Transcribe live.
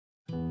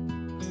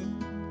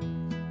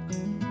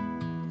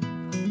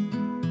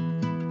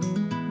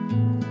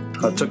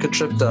I took a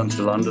trip down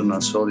to London. I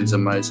saw these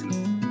amazing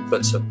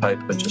bits of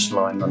paper just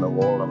lying on the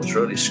wall. It was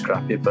really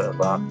scrappy bit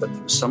of art, but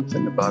there was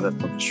something about it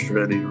that was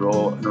really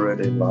raw and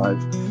really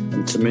alive,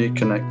 and to me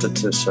connected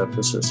to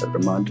surfaces that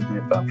reminded me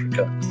of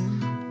Africa.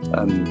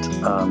 And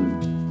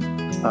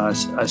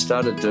I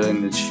started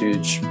doing these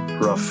huge,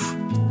 rough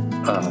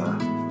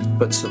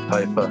bits of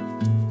paper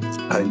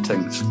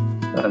paintings,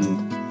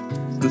 and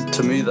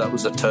to me that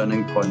was a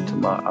turning point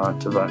in my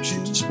art of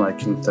actually just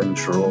making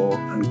things raw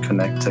and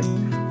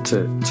connecting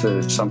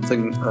to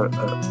something,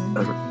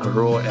 a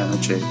raw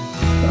energy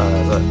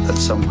that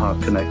somehow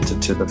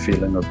connected to the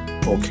feeling of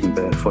walking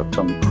barefoot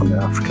on the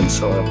African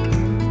soil.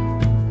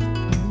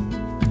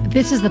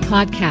 This is the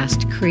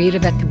podcast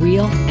Creative at the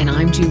Wheel, and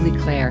I'm Julie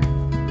Claire.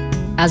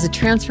 As a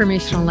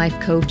transformational life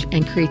coach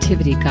and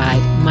creativity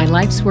guide, my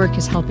life's work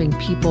is helping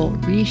people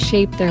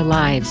reshape their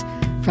lives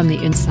from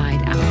the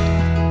inside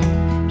out.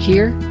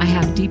 Here, I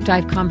have deep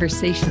dive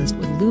conversations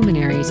with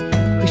luminaries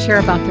who share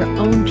about their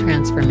own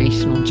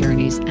transformational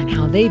journeys and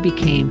how they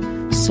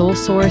became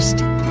soul-sourced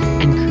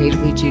and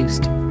creatively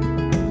juiced.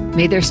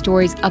 May their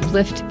stories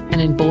uplift and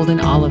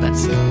embolden all of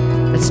us.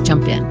 Let's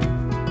jump in.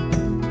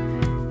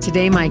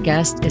 Today, my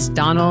guest is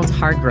Donald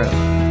Hargrove.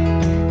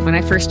 When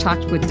I first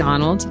talked with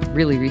Donald,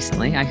 really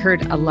recently, I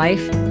heard a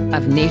life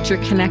of nature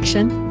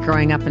connection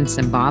growing up in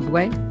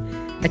Zimbabwe,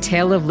 a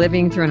tale of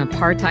living through an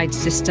apartheid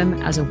system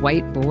as a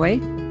white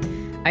boy.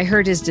 I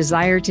heard his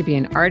desire to be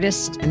an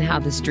artist and how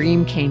this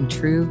dream came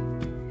true.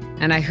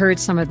 And I heard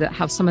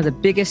how some of the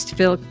biggest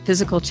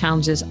physical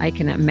challenges I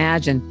can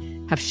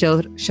imagine have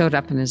showed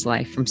up in his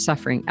life, from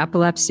suffering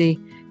epilepsy,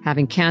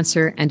 having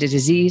cancer, and a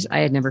disease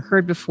I had never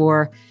heard of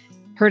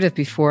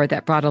before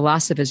that brought a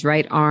loss of his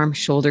right arm,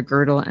 shoulder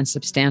girdle, and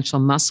substantial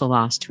muscle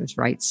loss to his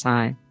right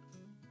side.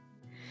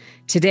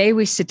 Today,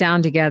 we sit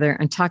down together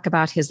and talk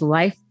about his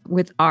life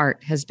with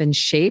art has been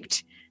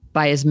shaped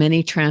by his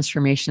many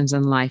transformations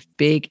in life,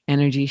 big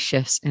energy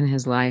shifts in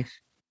his life.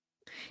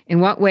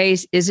 In what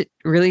ways is it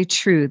really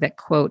true that,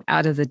 quote,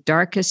 out of the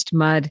darkest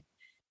mud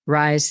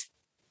rises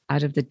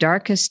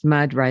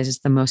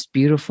the most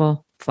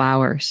beautiful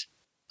flowers,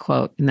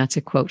 quote, and that's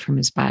a quote from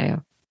his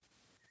bio.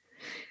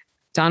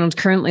 Donald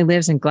currently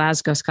lives in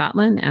Glasgow,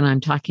 Scotland, and I'm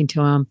talking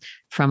to him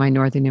from my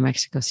northern New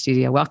Mexico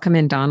studio. Welcome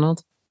in,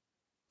 Donald.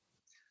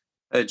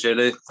 Hey,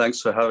 Julie. Thanks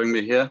for having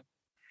me here.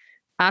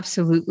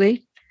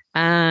 Absolutely.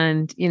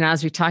 And,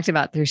 as we talked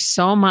about, there's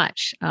so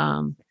much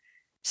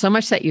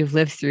that you've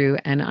lived through,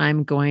 and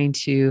I'm going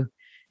to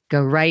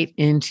go right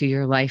into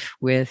your life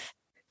with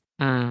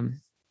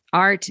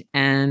art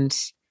and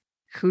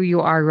who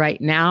you are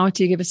right now,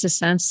 to give us a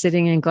sense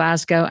sitting in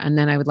Glasgow. And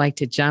then I would like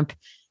to jump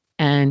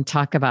and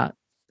talk about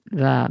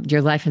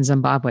your life in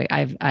Zimbabwe.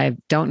 I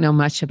don't know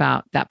much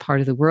about that part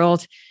of the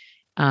world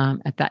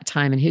at that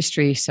time in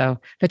history.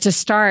 But to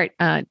start,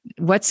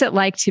 what's it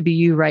like to be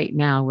you right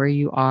now, where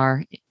you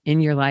are in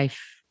your life,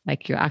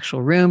 like your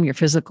actual room, your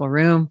physical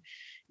room,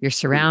 your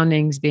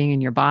surroundings, being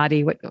in your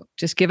body?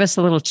 Just give us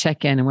a little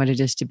check-in on what it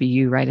is to be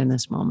you right in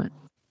this moment.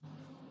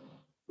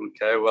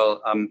 Okay,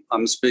 well,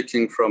 I'm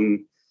speaking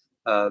from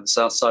the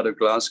south side of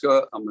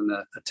Glasgow. I'm in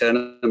a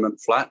tenement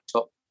flat,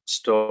 top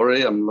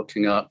story. I'm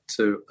looking out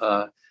to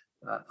a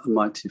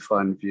mighty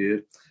fine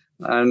view.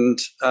 And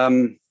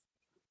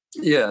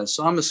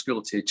so I'm a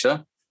school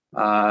teacher.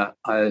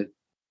 I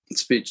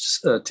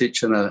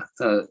teach in a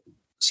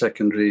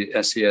secondary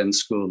SEN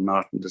school in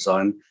art and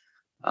design.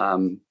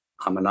 I'm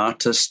an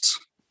artist,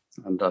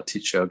 and I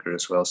teach yoga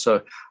as well.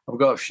 So I've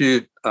got a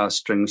few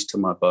strings to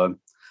my bow.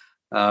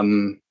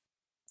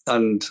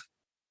 I've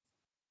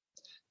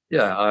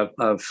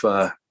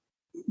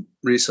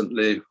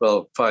recently,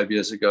 5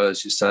 years ago,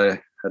 as you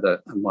say, had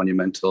a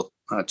monumental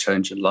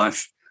change in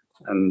life.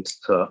 And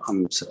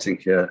I'm sitting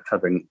here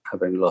having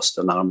lost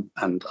an arm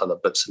and other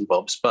bits and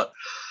bobs. But,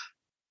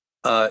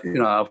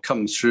 I've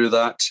come through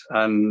that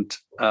and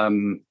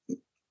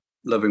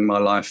living my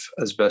life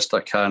as best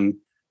I can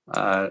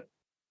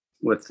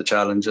with the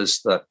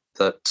challenges that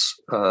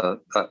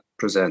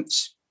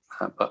presents.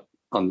 But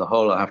on the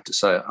whole, I have to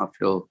say, I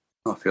feel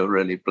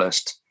really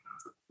blessed,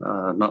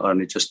 not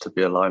only just to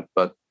be alive,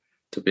 but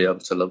to be able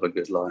to live a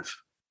good life.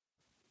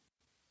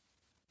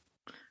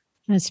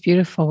 That's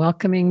beautiful.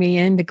 Welcoming me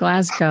into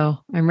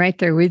Glasgow. I'm right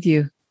there with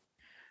you.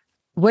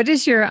 What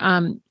is your,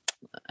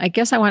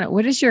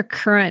 what is your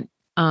current,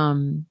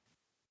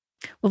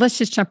 let's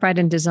just jump right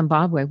into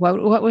Zimbabwe.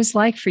 What was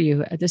like for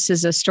you? This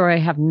is a story I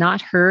have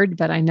not heard,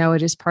 but I know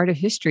it is part of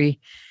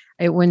history.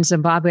 When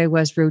Zimbabwe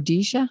was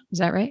Rhodesia, is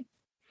that right?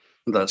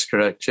 That's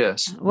correct,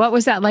 yes. What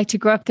was that like to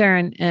grow up there,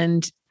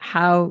 and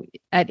how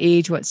at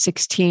age,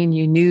 16,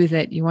 you knew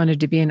that you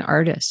wanted to be an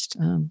artist?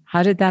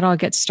 How did that all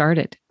get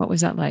started? What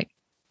was that like?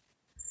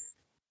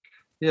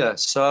 Yeah,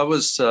 so I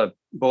was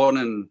born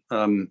in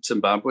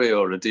Zimbabwe,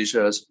 or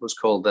Rhodesia as it was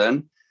called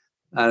then.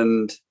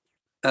 And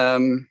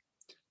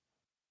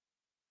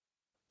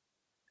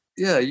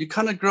you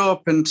kind of grow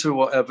up into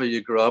whatever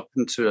you grow up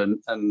into.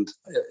 And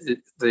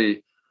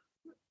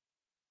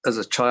as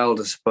a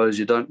child, I suppose,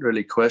 you don't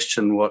really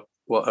question what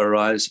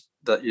arises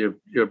that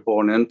you're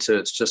born into.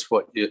 It's just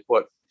what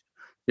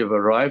you've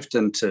arrived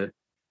into.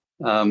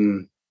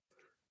 But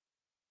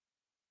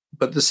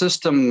the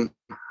system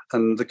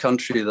and the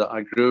country that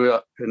I grew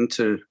up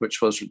into,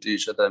 which was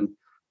Rhodesia then,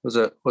 was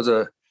a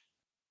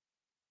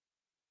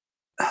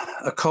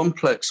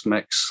complex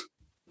mix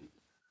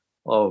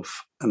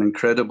of an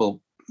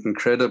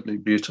incredibly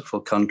beautiful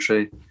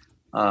country,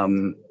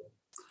 but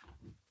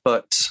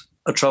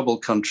a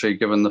troubled country,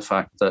 given the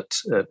fact that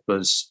it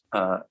was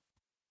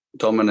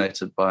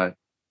dominated by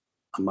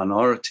a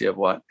minority of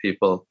white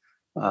people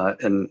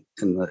in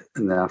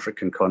the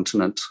African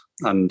continent.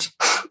 And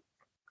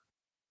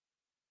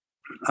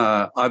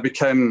I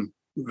became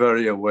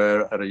very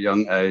aware at a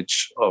young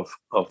age of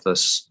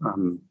this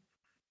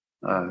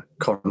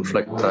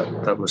conflict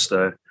that was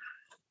there.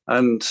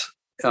 And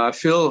I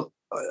feel,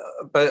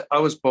 but I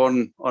was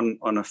born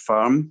on a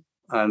farm,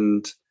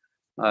 and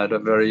at a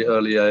very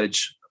early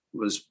age,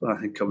 I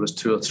think I was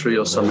 2 or 3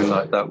 or something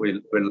like that.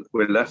 We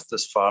left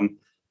this farm.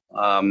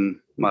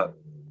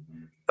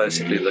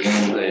 Basically,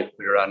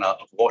 we ran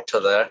out of water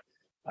there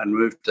and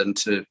moved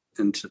into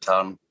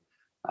town,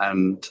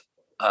 and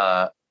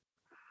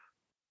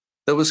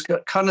there was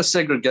kind of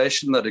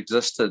segregation that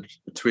existed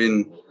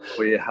between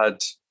where you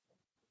had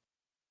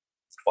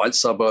white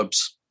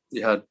suburbs,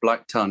 you had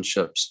black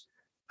townships,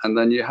 and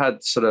then you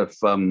had sort of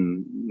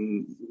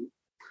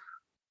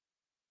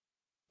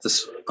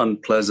this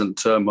unpleasant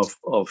term of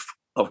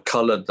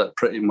coloured that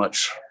pretty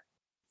much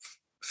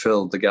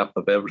filled the gap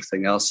of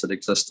everything else that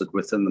existed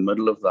within the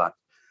middle of that.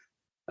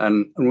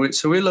 And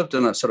so we lived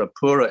in a sort of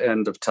poorer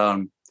end of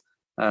town,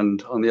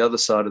 and on the other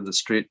side of the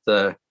street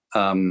there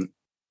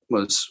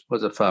was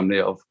a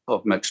family of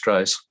mixed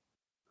race.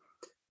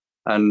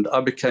 And I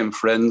became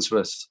friends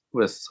with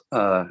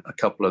a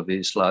couple of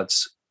these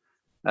lads.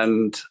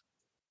 And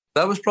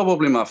that was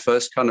probably my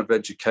first kind of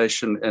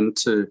education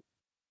into,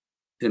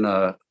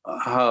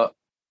 how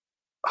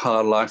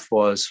life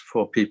was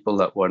for people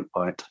that weren't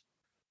white.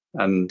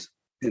 And,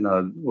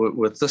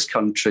 with this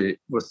country,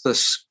 with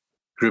this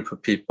group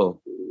of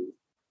people,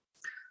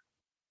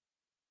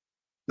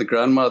 the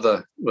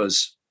grandmother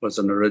was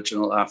an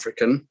original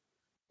African,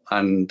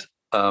 and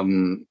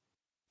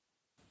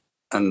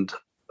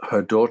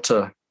her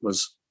daughter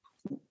was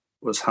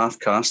half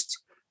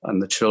caste,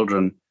 and the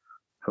children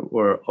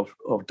were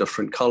of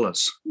different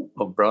colors,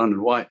 of brown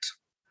and white.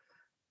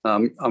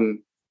 So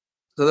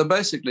they're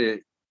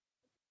basically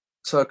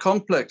so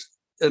complex.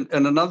 In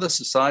another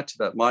society,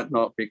 that might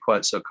not be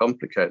quite so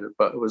complicated,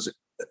 but it was.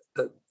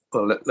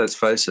 Well, let's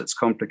face it, it's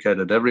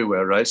complicated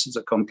everywhere. Race is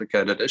a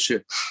complicated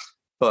issue,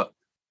 but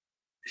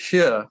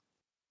here,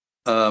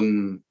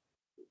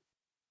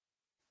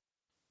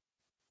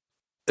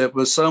 it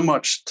was so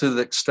much to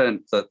the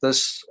extent that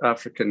this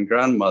African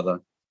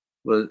grandmother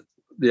was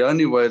the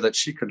only way that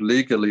she could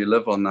legally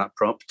live on that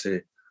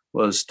property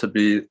was to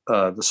be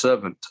the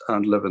servant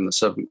and live in the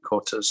servant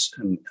quarters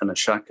in a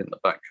shack in the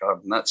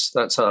backyard. And that's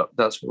what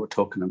we're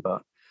talking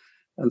about.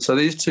 And so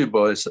these two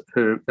boys,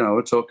 who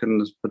we're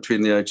talking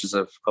between the ages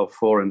of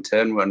 4 and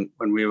 10, when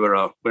we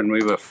were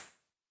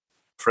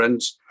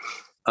friends,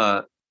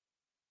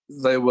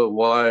 they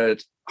were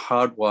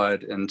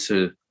hardwired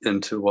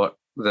into what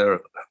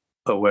their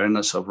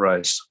awareness of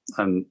race,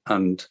 and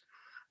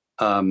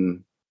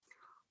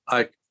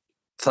I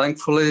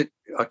thankfully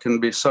I can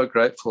be so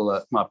grateful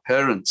that my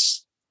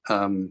parents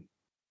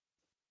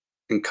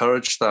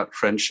encouraged that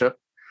friendship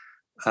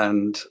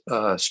and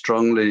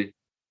strongly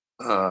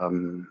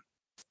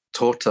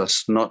taught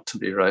us not to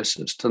be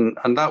racist, and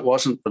that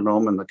wasn't the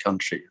norm in the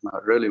country.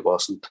 It really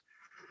wasn't,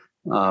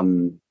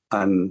 and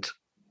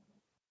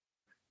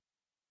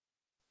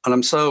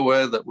I'm so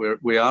aware that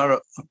we are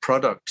a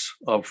product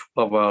of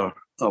our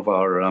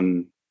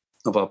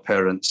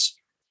parents,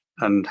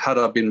 and had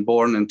I been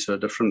born into a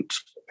different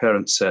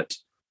parent set,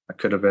 I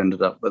could have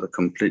ended up with a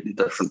completely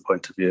different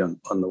point of view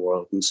on the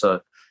world. And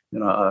so,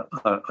 I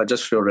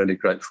just feel really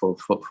grateful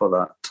for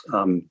that.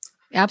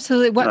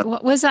 Absolutely.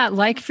 What was that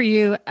like for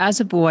you as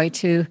a boy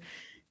to,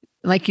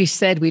 like you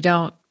said,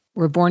 we're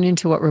born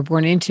into what we're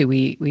born into.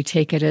 We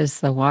take it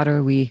as the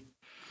water we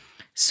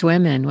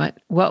swim in.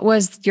 What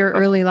was your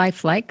early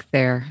life like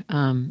there?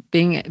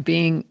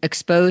 Being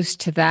exposed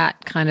to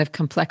that kind of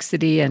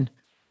complexity and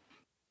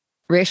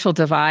racial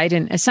divide,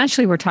 and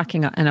essentially we're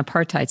talking an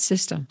apartheid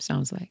system,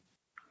 sounds like.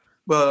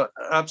 Well,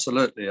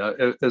 absolutely.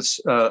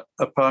 It's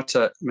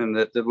apartheid. I mean,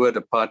 the word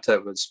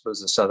apartheid was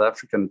a South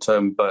African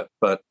term, but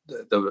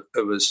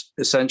it was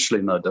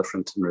essentially no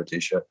different in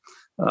Rhodesia.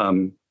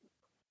 At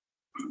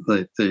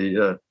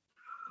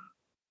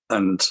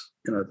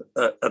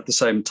the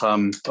same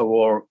time, a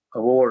war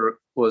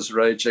was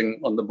raging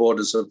on the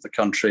borders of the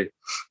country.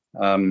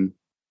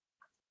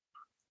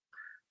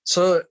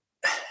 So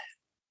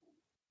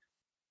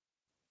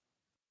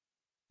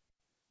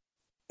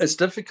it's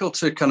difficult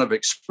to kind of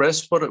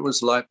express what it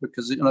was like,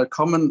 because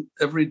common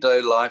everyday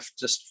life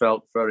just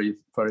felt very,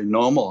 very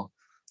normal.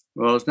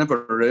 Well, I was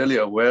never really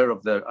aware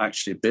of there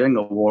actually being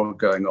a war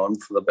going on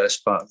for the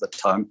best part of the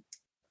time,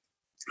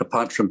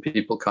 apart from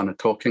people kind of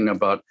talking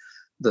about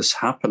this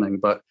happening.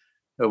 But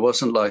It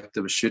wasn't like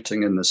there was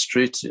shooting in the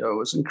street. It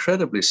was an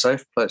incredibly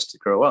safe place to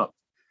grow up.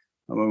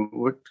 I mean,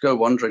 we'd go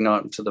wandering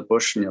out into the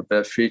bush in your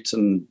bare feet,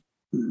 and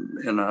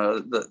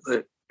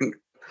the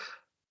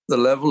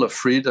level of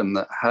freedom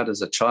that I had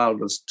as a child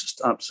was just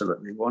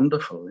absolutely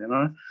wonderful.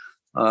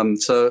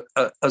 So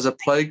as a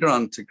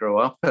playground to grow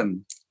up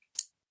in,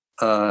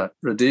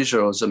 Rhodesia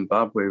or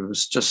Zimbabwe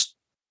was just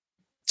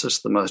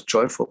the most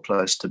joyful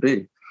place to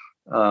be,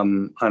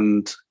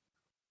 and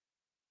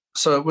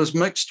so it was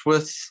mixed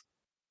with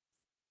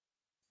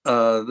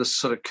this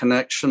sort of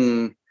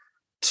connection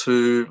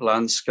to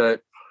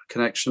landscape,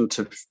 connection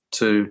to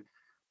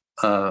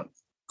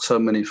so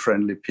many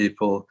friendly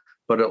people,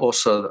 but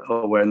also the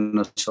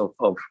awareness of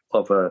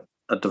a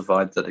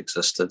divide that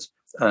existed,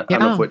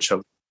 and of which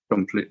I'm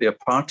completely a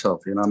part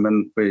of. I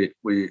mean, we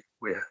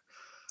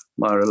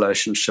my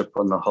relationship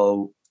on the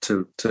whole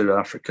to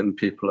African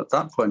people at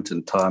that point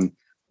in time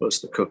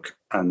was the cook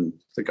and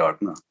the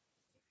gardener.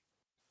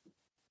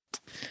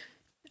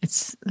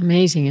 It's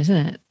amazing,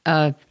 isn't it?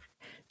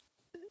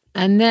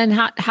 And then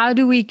how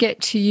do we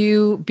get to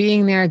you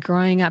being there,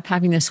 growing up,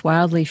 having this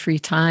wildly free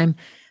time,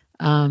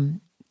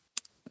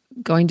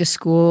 going to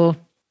school?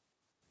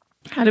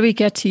 How do we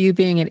get to you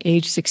being at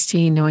age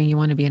 16, knowing you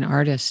want to be an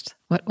artist?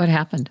 What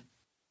happened?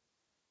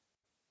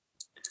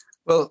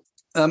 Well,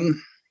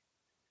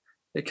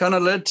 it kind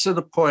of led to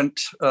the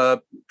point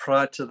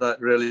prior to that,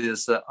 really,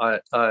 is that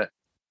I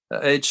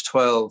at age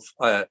 12,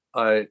 I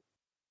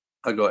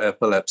got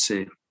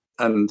epilepsy.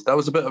 And that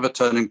was a bit of a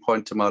turning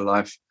point in my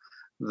life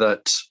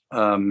that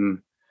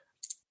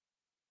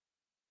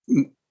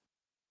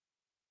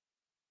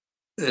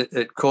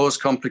it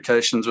caused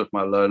complications with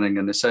my learning.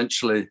 And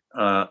essentially,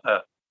 I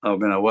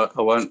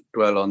won't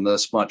dwell on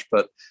this much,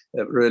 but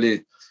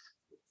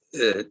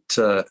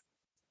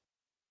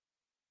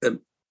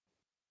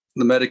the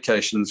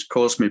medications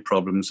caused me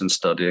problems in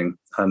studying,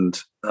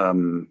 and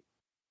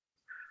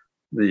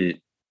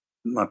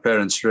my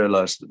parents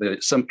realized that the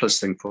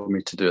simplest thing for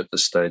me to do at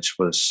this stage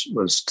was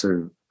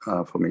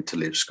for me to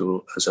leave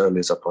school as early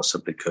as I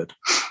possibly could.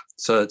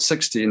 So at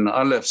 16,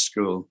 I left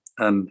school,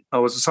 and I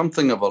was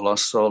something of a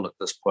lost soul at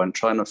this point,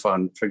 trying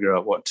to figure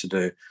out what to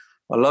do.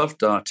 I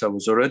loved art. I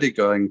was already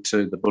going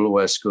to the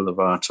Bulawayo School of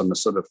Art on a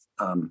sort of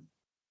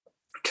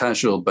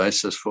casual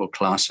basis for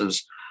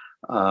classes.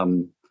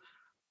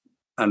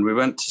 And we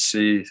went to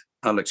see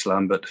Alex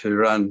Lambert, who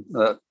ran.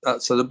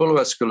 So the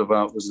Bulawayo School of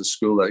Art was a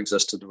school that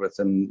existed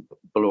within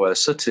Bulawayo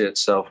City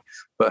itself,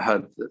 but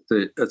had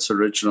its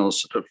original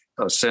sort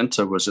of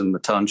centre was in the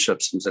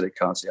townships in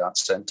Mzilikazi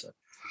Arts Centre.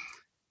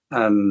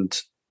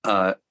 And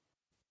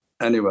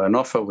anyway, an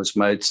offer was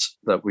made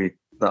that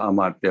I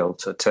might be able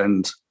to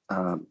attend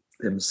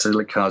in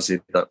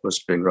Mzilikazi that was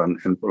being run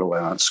in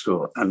Bulawayo Art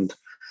School, and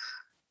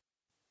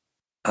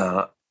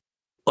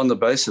on the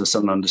basis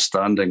and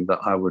understanding that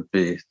I would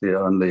be the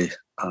only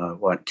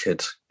white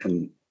kid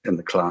in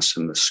the class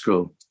in the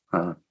school.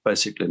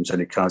 Basically,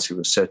 Mzilikazi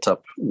was set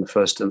up in the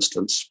first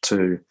instance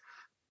to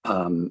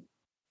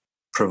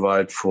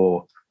provide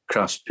for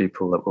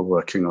craftspeople that were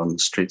working on the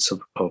streets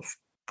of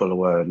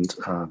Bulawayo and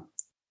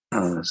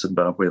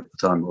Zimbabwe at the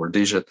time, or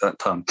Rhodesia at that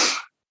time.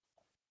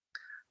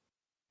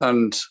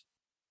 And,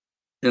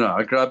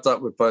 I grabbed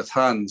that with both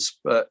hands,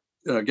 but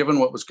given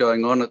what was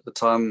going on at the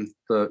time,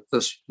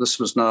 this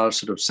was now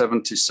sort of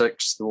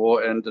 76. The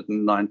war ended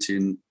in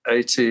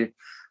 1980.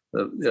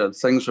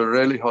 Things were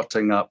really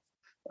hotting up,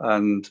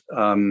 and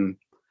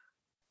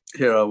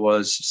here I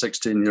was, a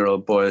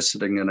 16-year-old boy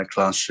sitting in a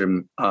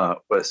classroom I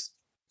was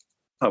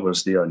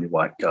the only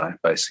white guy,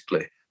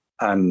 basically,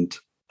 and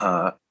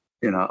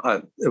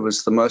it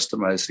was the most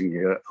amazing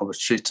year. I was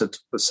treated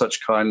with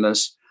such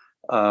kindness.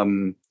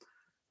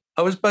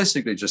 I was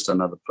basically just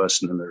another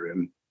person in the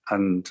room.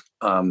 And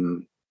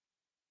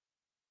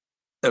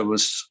it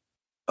was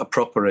a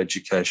proper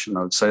education.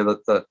 I would say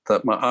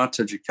that my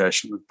art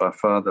education was by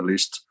far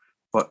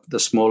the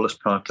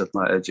smallest part of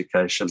my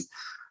education.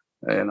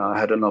 And I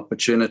had an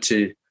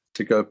opportunity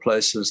to go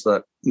places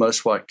that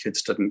most white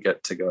kids didn't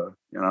get to go.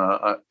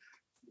 I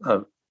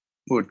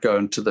would go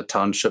into the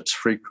townships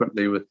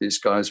frequently with these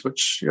guys,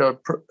 which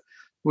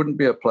wouldn't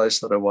be a place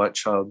that a white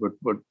child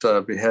would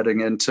be heading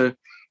into.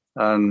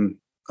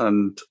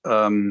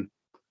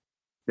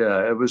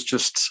 It was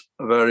just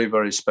a very,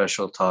 very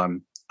special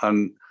time.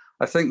 And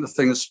I think the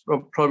thing is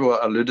probably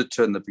what I alluded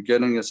to in the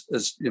beginning is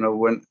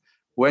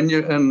when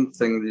you're in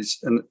things,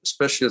 and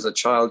especially as a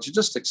child, you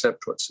just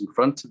accept what's in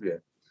front of you,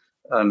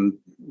 and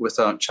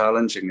without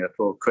challenging it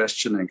or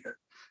questioning it.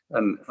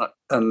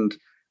 And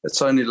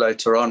it's only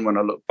later on when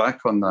I look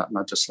back on that and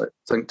I just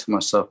think to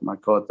myself, my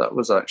God, that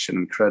was actually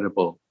an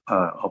incredible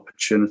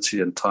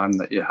opportunity and time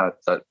that you had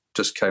that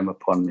just came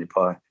upon me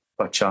by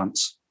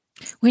chance.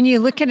 When you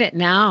look at it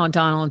now,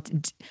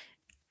 Donald,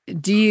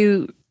 do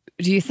you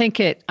think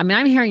it, I mean,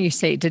 I'm hearing you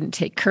say it didn't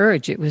take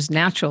courage. It was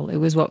natural. It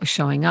was what was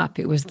showing up.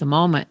 It was the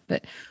moment.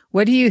 But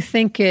what do you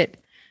think it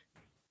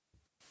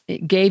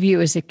gave you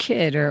as a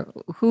kid, or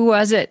who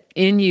was it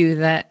in you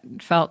that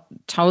felt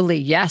totally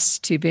yes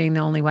to being the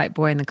only white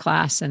boy in the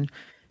class and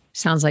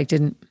sounds like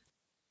didn't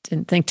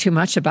didn't think too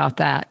much about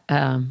that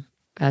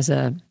as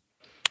a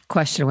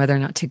question whether or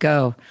not to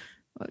go.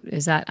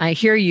 Is that, I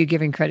hear you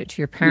giving credit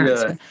to your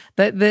parents,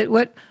 but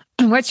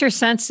what's your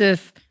sense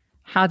of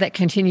how that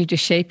continued to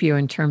shape you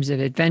in terms of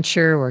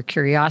adventure or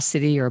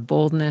curiosity or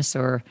boldness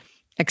or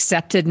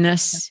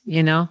acceptedness?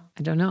 I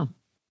don't know.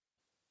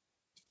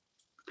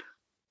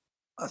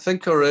 I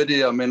think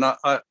already. I mean,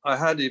 I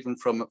had even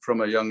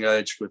from a young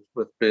age with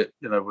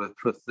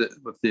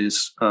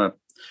these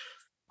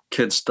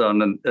kids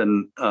done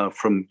and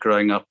from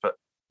growing up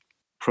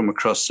from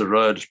across the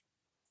road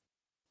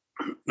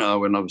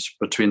when I was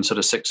between sort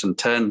of 6 and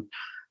 10,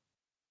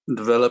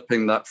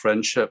 developing that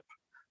friendship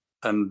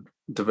and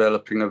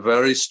developing a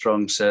very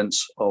strong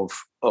sense of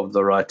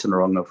the right and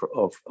wrong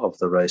of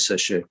the race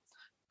issue,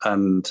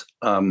 and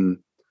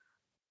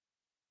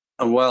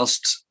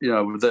whilst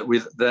that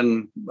we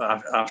then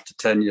after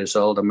 10 years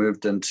old, I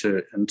moved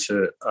into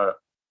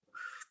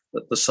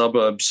the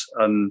suburbs,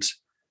 and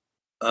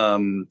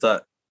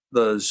that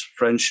those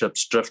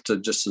friendships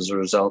drifted just as a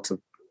result of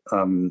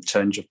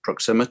change of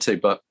proximity,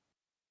 but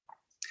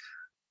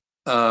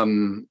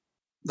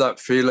that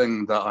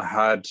feeling that I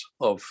had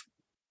of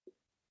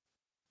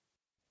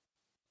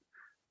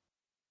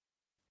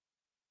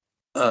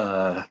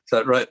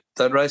that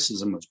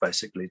racism was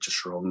basically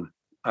just wrong,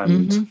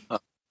 and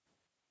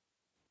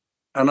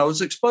and I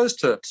was exposed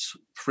to it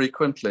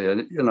frequently,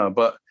 and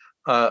but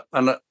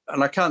and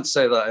I can't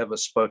say that I ever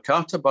spoke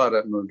out about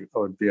it, and I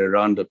would be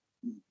around at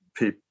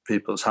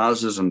people's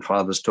houses and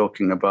fathers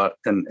talking about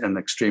in an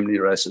extremely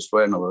racist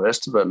way and all the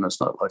rest of it, and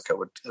it's not like I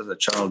would, as a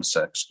child,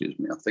 say, "Excuse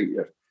me, I think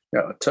you're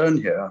out of turn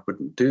here." I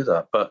wouldn't do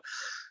that, but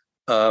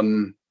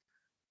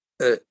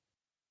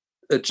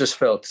it just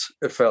felt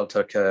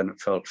okay, and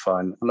it felt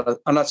fine.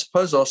 And I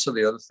suppose also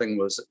the other thing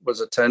was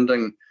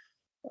attending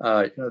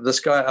this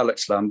guy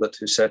Alex Lambert,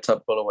 who set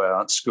up Bulawayo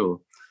Art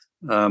School.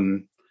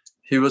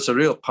 He was a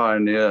real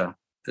pioneer.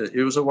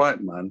 He was a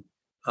white man,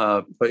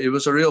 but he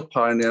was a real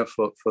pioneer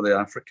for the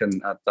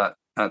African at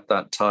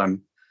that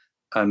time.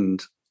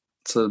 And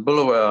so the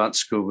Bulawayo Art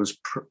School was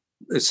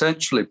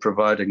essentially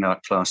providing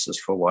art classes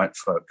for white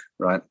folk,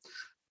 right?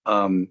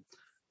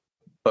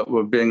 But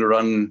were being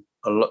run.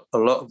 A lot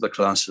of the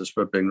classes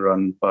were being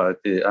run by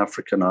the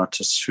African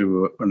artists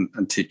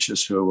and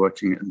teachers who were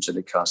working in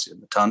Zilikazi in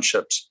the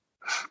townships.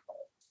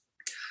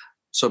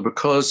 So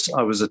because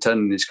I was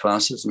attending these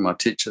classes and my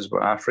teachers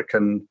were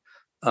African,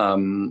 I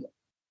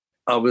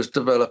was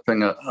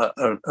developing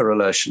a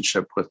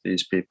relationship with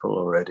these people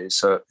already.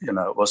 So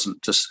it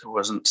wasn't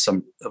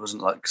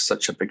like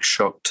such a big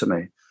shock to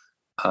me.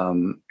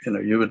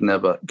 You would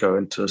never go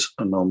into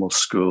a normal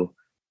school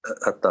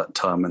at that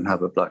time and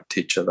have a black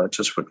teacher. That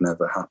just would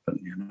never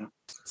happen.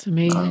 It's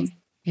amazing.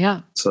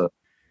 Yeah. So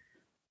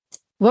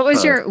what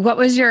was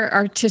your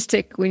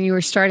artistic when you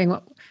were starting?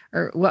 What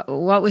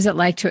was it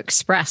like to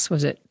express?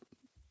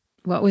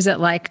 What was it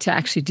like to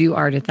actually do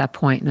art at that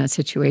point in that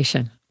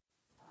situation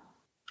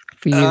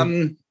for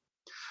you?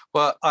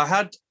 Well, I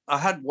had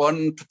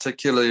one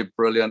particularly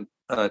brilliant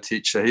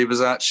teacher. He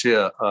was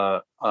actually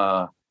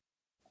an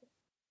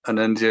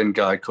Indian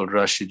guy called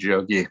Rashid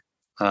Yogi.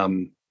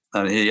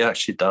 And he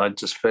actually died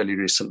just fairly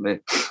recently.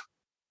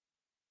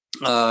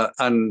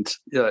 And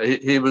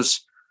he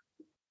was,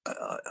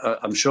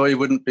 I'm sure he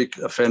wouldn't be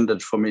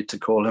offended for me to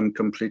call him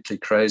completely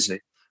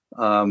crazy.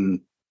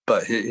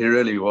 But he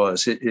really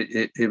was.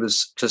 He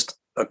was just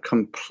a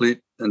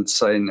complete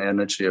insane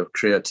energy of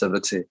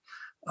creativity.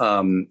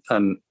 And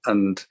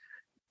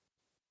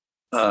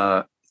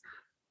for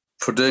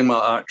doing my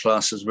art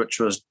classes, which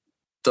was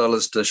dull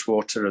as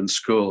dishwater in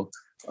school,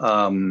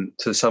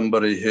 to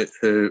somebody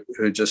who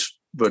just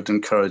would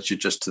encourage you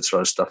just to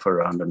throw stuff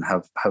around and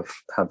have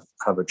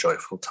a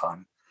joyful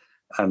time.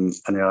 And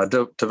I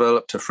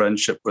developed a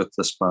friendship with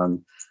this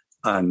man,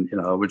 and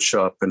I would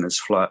show up in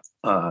his flat.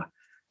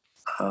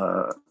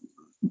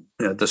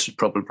 This is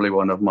probably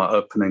one of my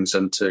openings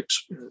into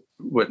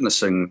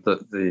witnessing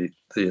the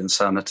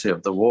insanity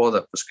of the war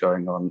that was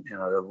going on.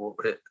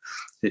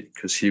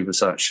 Because he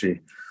was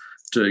actually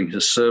doing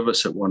his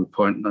service at one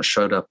point, and I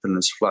showed up in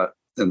his flat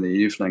in the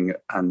evening,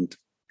 and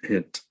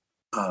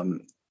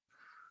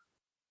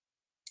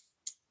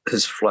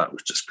his flat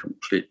was just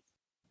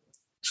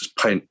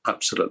paint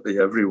absolutely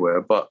everywhere.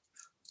 But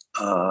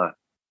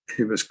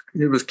he was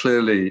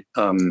clearly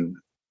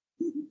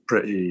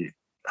pretty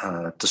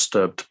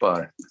disturbed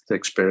by the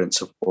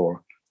experience of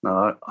war.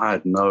 Now, I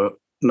had no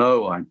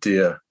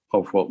idea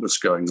of what was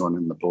going on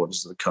in the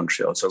borders of the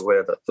country. I was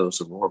aware that there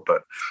was a war,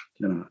 but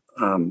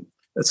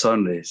it's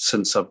only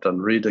since I've done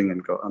reading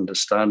and got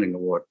understanding of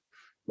what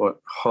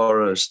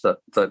horrors that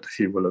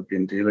he will have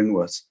been dealing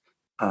with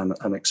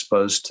and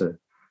exposed to,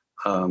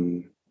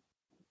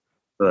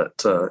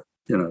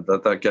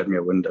 that gave me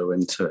a window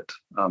into it.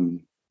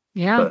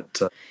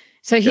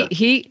 So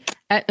he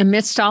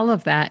amidst all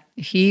of that,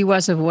 he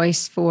was a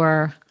voice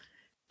for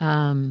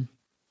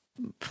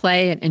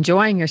play and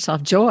enjoying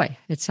yourself, joy,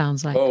 it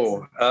sounds like.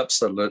 Oh,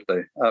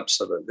 absolutely. I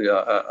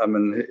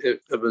mean,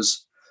 it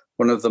was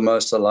one of the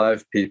most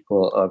alive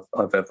people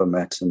I've ever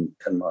met in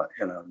my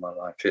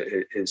life.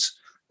 His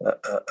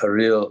a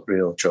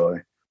real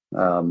joy.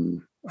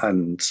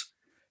 And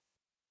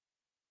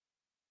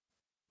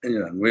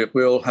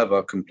we all have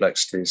our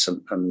complexities,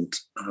 and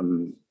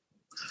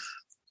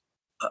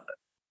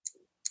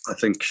I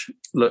think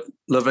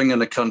living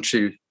in a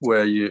country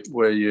where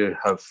you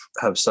have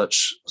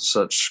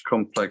such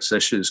complex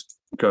issues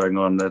going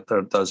on, that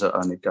those are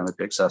only going to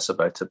be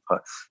exacerbated.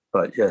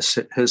 But yes,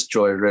 his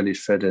joy really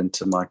fed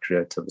into my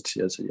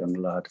creativity as a young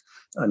lad,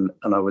 and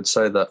I would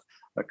say that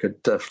I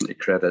could definitely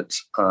credit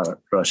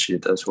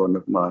Rashid as one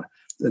of my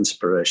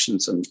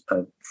inspirations and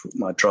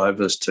my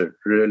drivers to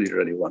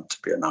really want to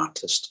be an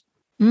artist.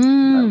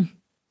 Some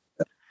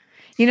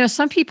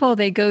people,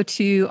 they go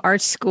to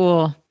art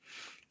school,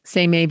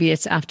 say maybe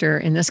it's after,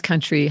 in this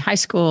country, high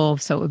school,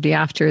 so it would be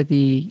after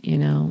the,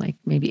 like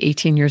maybe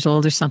 18 years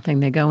old or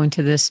something. They go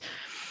into this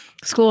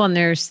school, and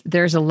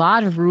there's a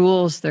lot of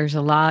rules. There's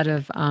a lot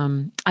of,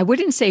 I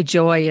wouldn't say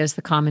joy is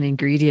the common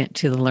ingredient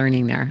to the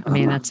learning there. I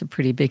mean, that's a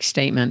pretty big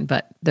statement,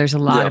 but there's a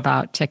lot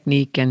about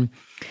technique and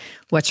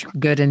what's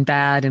good and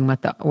bad, and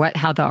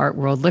how the art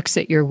world looks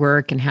at your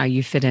work and how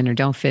you fit in or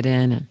don't fit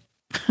in. And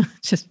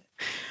just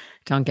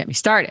don't get me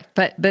started.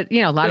 But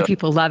a lot of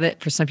people love it.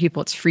 For some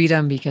people, it's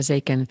freedom because they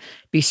can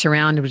be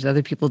surrounded with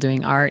other people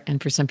doing art.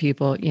 And for some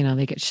people,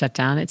 they get shut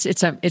down. It's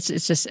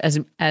just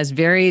as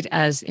varied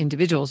as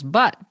individuals.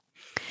 But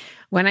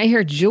when I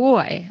hear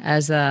joy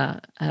as a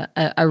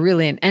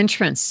really an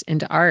entrance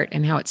into art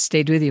and how it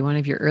stayed with you, one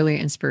of your early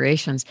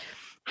inspirations,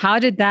 how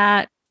does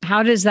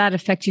that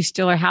affect you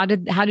still, or how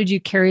did you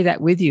carry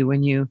that with you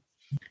when you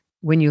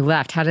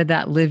left? How did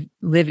that live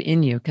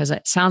in you? Because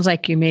it sounds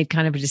like you made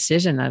kind of a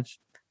decision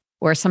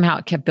or somehow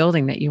it kept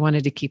building, that you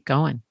wanted to keep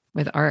going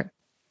with art.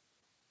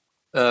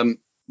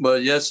 Well,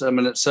 yes. I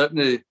mean, it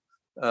certainly,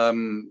 at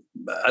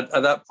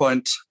that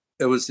point,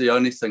 it was the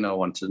only thing I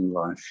wanted in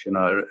life.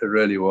 It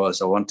really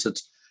was. I wanted,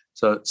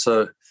 I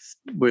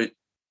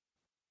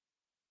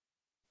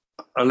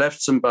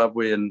left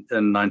Zimbabwe in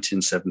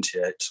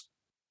 1978.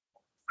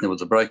 There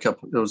was a breakup.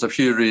 There was a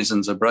few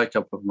reasons. A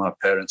breakup of my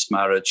parents'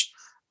 marriage.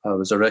 There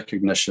was a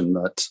recognition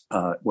that,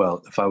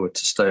 if I were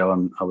to stay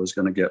on, I was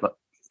going to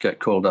get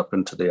called up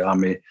into the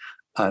army.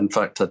 In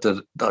fact, I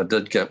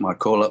did get my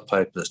call-up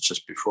papers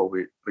just before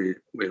we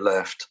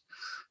left.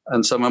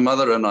 And so my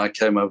mother and I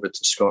came over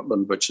to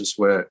Scotland, which is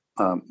where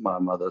my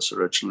mother's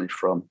originally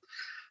from.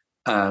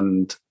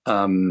 And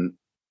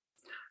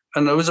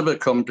it was a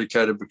bit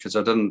complicated because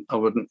I didn't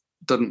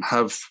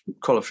have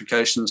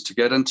qualifications to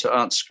get into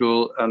art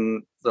school,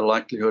 and the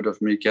likelihood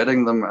of me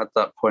getting them at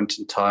that point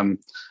in time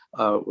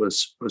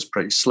was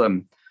pretty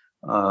slim.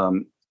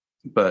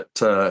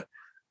 But I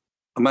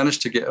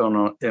managed to get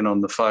in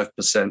on the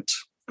 5%,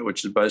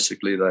 which is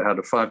basically they had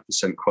a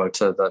 5%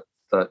 quota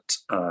that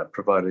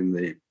providing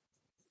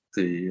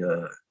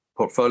the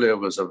portfolio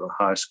was of the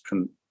highest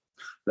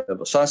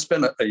level. So I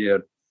spent a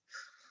year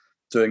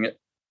doing it,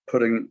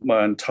 putting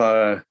my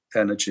entire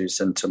energies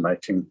into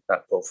making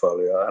that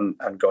portfolio,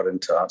 and got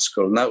into art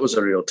school. And that was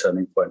a real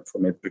turning point for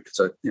me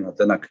because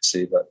then I could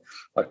see that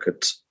I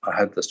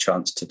had this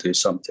chance to do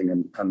something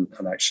and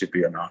actually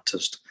be an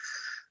artist.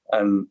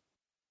 And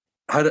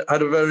I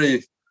had a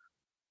very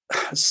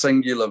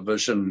singular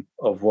vision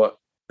of what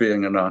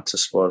being an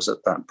artist was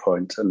at that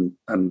point. And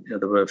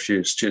there were a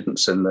few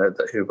students in there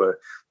who were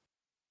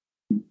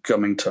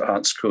coming to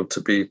art school to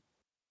be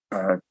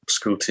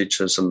school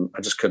teachers, and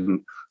I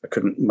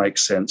couldn't make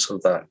sense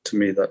of that. To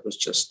me, that was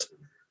just,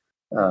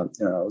 I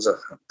was an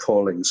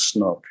appalling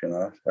snob,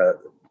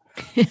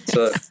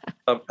 So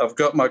I've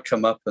got my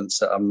comeuppance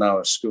that I'm now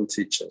a school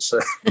teacher. So,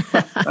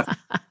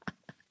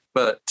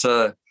 but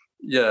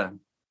yeah.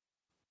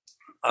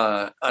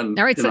 And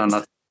all right,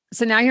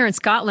 so now you're in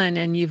Scotland,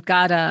 and you've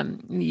got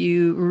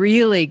you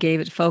really gave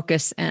it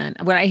focus, and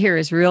what I hear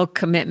is real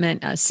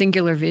commitment, a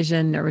singular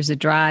vision. There was a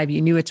drive.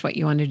 You knew it's what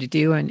you wanted to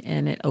do, and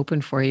it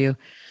opened for you.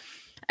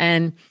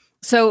 And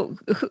so,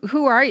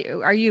 who are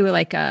you? Are you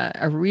like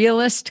a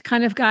realist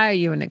kind of guy? Are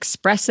you an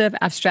expressive,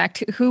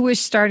 abstract? Who was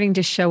starting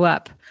to show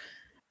up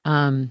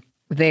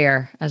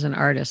there as an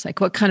artist? Like,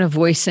 what kind of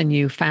voice in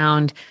you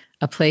found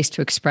a place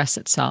to express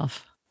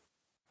itself?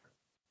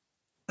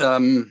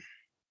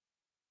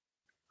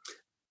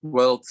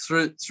 Well,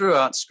 through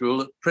art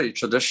school, pretty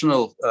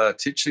traditional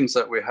teachings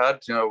that we had.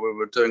 We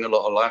were doing a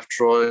lot of life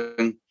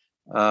drawing,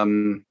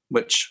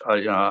 which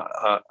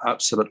I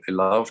absolutely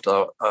loved.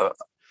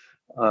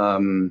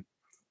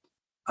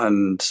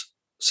 And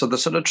so the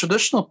sort of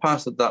traditional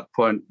path at that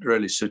point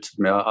really suited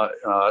me. I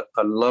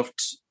loved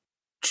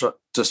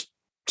just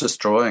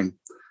drawing,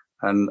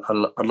 and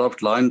I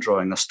loved line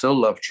drawing. I still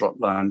love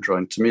line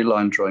drawing. To me,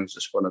 line drawing is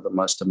just one of the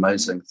most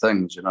amazing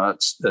things.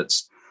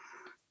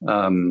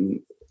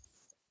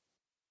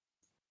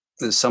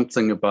 There's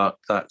something about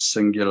that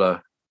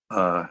singular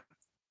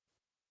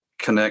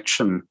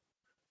connection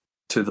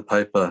to the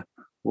paper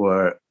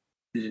where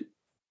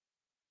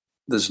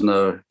there's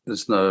no.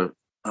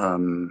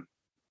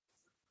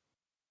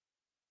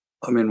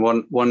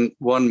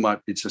 One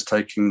might be just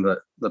taking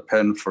the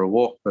pen for a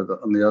walk with it,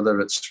 and the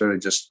other it's really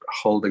just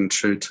holding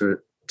true to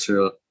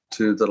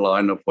to the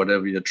line of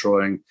whatever you're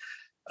drawing,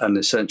 and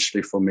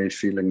essentially for me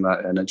feeling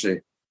that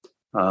energy.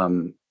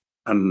 And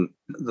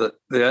the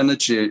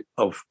energy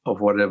of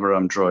whatever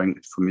I'm drawing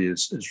for me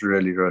is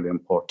really, really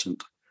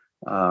important.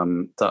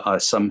 That I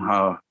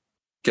somehow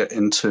get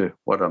into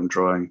what I'm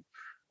drawing.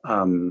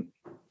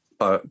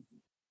 But,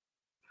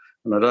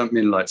 and I don't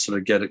mean like sort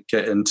of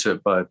get into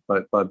it by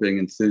being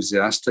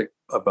enthusiastic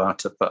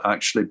about it, but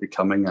actually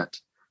becoming it.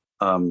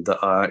 That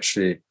I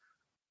actually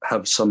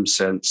have some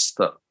sense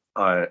that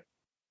I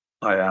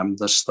am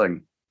this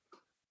thing.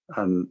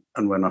 And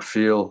when I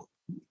feel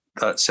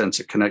that sense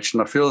of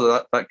connection, I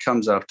feel that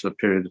comes after a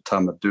period of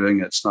time of doing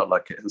it. It's not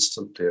like it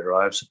instantly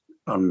arrives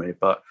on me,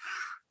 but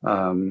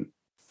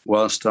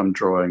whilst I'm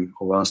drawing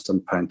or whilst I'm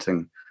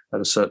painting,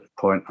 at a certain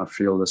point, I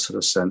feel this sort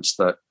of sense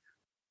that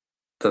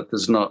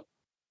there's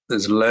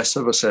less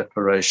of a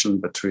separation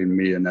between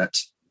me and it.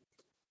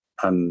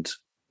 And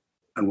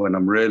when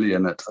I'm really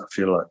in it, I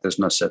feel like there's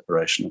no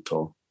separation at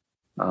all.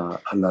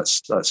 And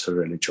that's a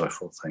really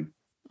joyful thing.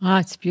 Oh,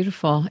 it's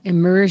beautiful.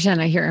 Immersion.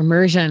 I hear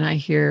immersion. I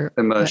hear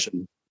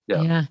immersion.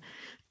 Yeah.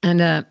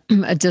 And a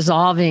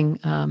dissolving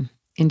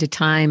into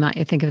time.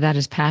 I think of that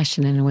as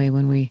passion in a way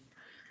when we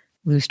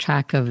lose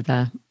track of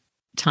the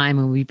time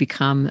when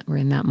we're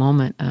in that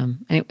moment.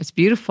 And it was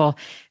beautiful.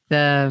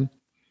 The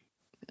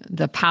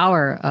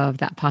power of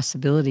that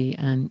possibility.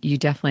 And you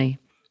definitely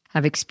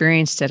have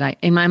experienced it.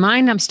 In my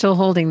mind, I'm still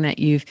holding that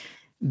you've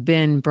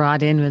been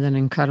brought in with an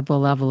incredible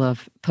level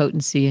of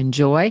potency and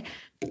joy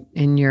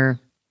in your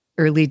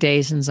early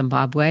days in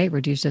Zimbabwe,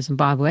 Rhodesia,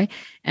 Zimbabwe.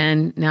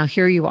 And now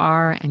here you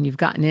are, and you've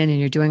gotten in and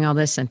you're doing all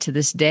this. And to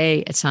this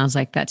day, it sounds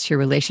like that's your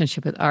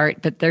relationship with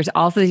art. But there's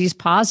all of these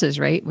pauses,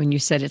 right? When you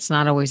said it's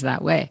not always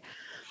that way.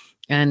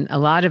 And a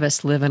lot of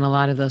us live in a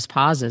lot of those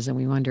pauses, and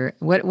we wonder,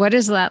 what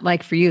is that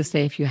like for you,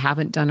 say, if you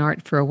haven't done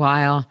art for a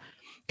while?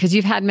 Because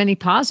you've had many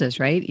pauses,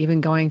 right?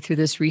 Even going through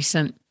this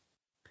recent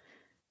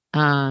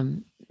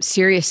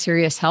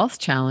serious health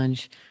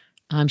challenge,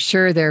 I'm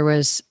sure there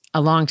was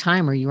a long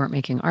time where you weren't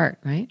making art,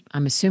 right?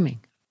 I'm assuming.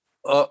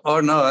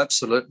 Oh no,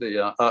 absolutely.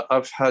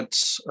 I've had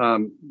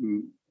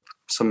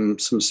some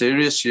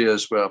serious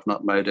years where I've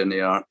not made any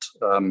art.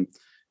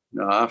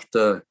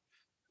 After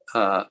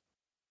art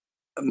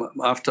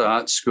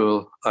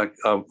school, I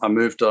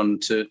moved on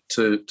to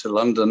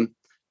London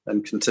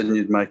and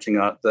continued making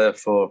art there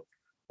for.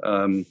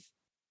 I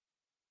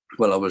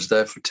was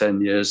there for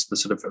 10 years.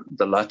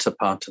 The latter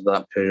part of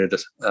that period,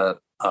 I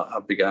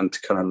began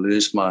to kind of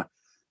lose my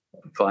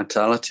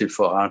vitality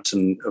for art,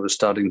 and I was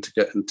starting to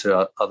get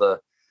into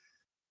other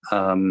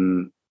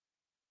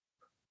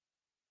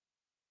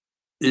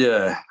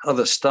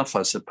stuff,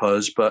 I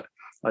suppose. But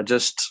I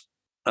just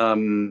I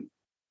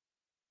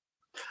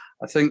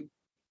think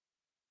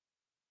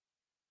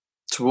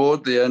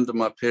toward the end of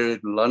my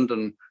period in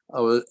London,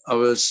 I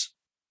was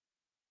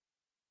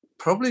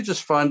probably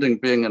just finding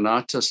being an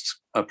artist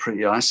a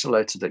pretty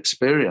isolated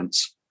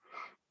experience,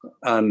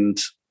 and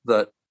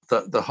that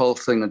the whole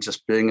thing of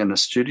just being in a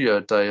studio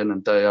day in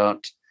and day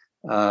out,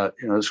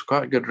 is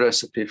quite a good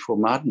recipe for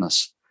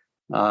madness.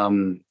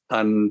 And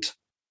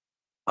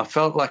I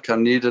felt like I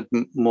needed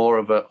more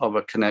of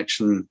a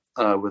connection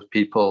with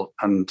people,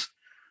 and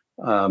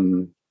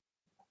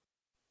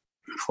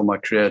for my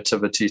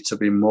creativity to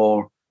be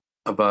more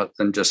about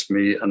than just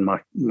me and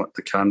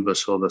the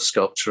canvas or the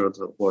sculpture or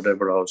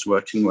whatever I was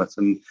working with.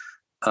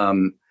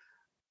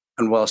 And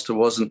whilst it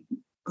wasn't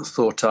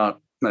thought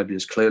out maybe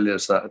as clearly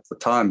as that at the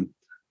time,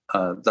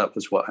 that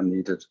was what I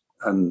needed.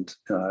 And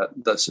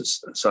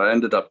so I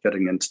ended up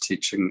getting into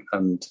teaching,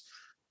 and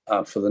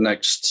for the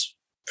next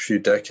few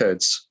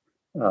decades,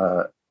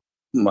 I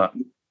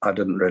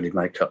didn't really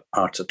make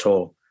art at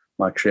all.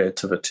 My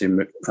creativity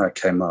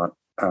came out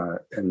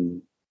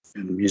in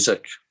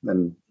music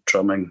and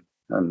drumming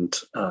and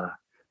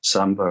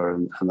samba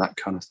and that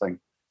kind of thing.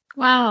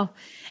 Wow.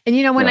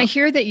 And when I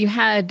hear that you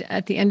had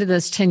at the end of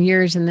those 10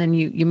 years, and then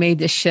you made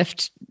this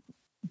shift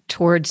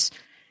towards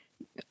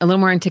a little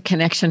more into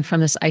connection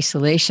from this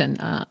isolation,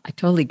 I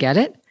totally get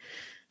it.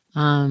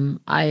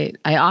 I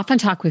often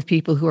talk with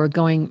people who are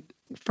going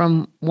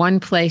from one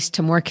place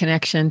to more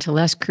connection, to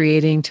less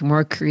creating, to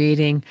more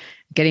creating,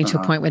 getting to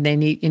a point where they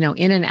need,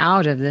 in and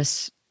out of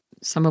this,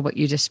 some of what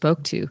you just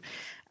spoke to.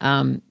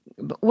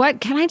 But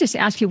can I just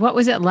ask you, what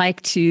was it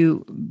like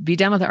to be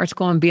done with the art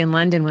school and be in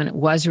London when it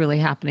was really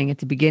happening at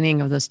the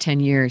beginning of those 10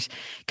 years?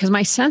 Because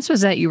my sense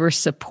was that you were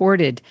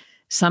supported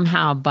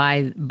somehow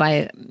by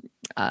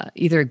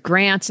either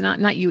grants,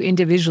 not you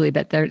individually,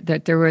 but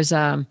there was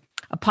a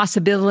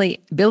possibility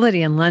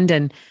in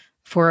London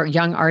for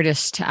young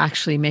artists to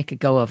actually make a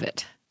go of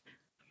it.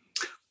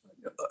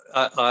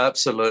 I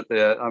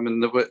absolutely. I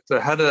mean, there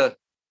had a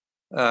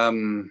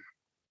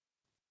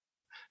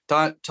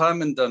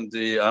time in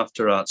Dundee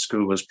after art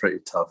school was pretty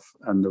tough,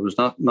 and there was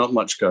not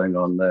much going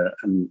on there,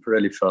 and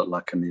really felt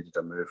like I needed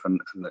a move,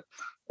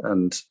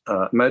 and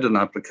made an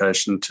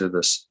application to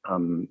this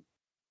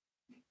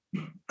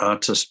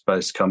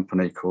artist-based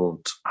company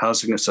called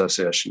Housing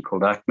Association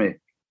called ACME.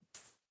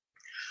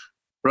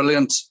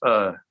 Brilliant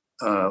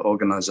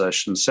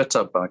organization set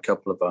up by a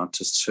couple of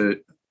artists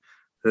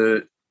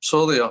who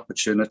saw the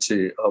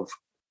opportunity of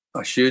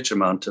a huge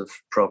amount of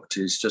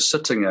properties just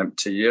sitting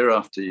empty year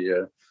after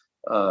year.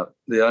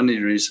 The only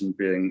reason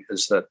being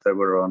is that they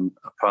were on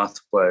a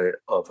pathway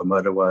of a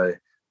motorway,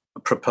 a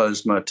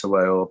proposed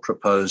motorway or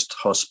proposed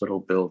hospital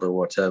build or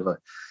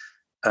whatever.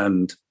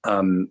 And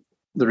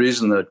the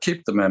reason they'd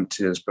keep them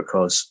empty is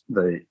because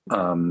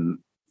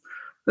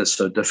it's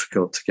so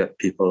difficult to get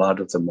people out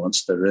of them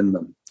once they're in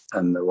them,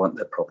 and they want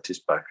their properties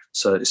back.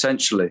 So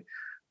essentially,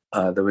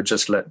 they would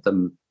just let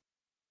them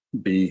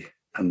be,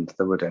 and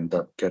they would end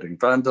up getting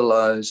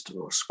vandalized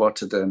or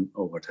squatted in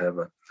or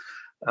whatever.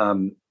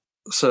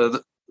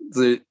 So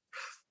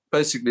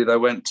basically they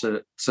went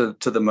to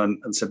them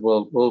and said,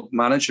 well, we'll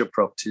manage your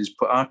properties,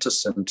 put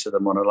artists into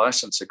them on a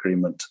license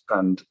agreement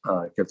and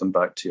give them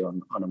back to you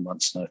on a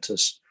month's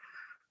notice.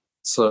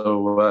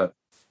 So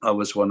I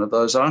was one of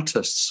those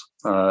artists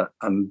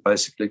and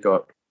basically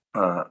got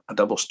a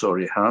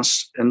double-storey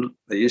house in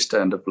the East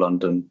End of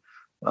London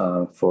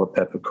for a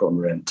peppercorn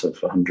rent of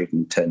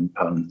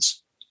 £110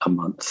 a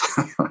month.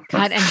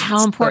 God, and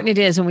how important it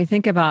is when we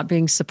think about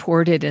being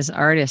supported as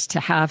artists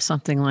to have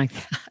something like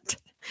that.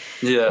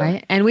 Yeah.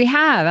 Right. And we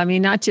have, I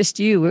mean, not just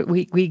you,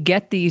 we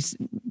get these,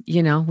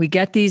 we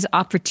get these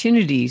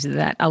opportunities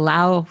that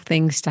allow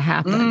things to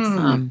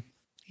happen.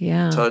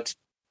 Yeah.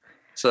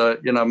 So,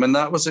 I mean,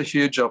 that was a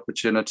huge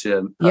opportunity.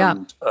 And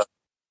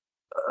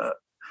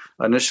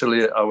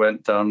initially I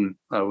went down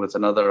with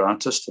another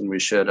artist and we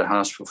shared a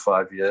house for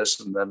 5 years.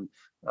 And then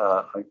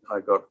I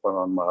got one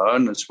on my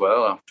own as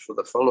well for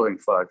the following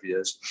 5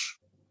 years.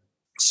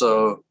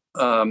 So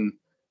and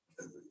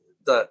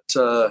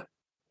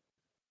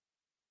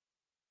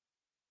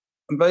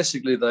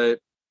basically the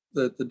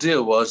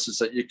deal was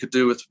that you could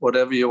do with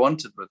whatever you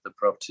wanted with the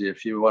property.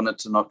 If you wanted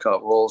to knock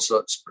out walls,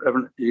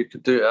 you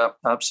could do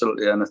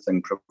absolutely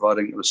anything,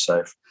 providing it was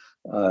safe.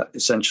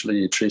 Essentially,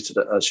 you treated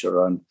it as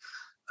your own.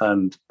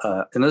 And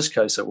in this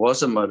case, it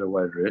was a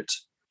motorway route.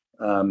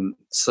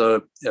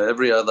 So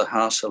every other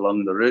house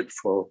along the route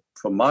for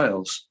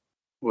miles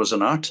was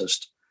an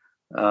artist.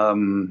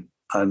 And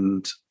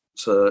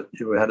so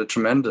we had a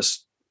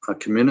tremendous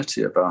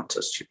community of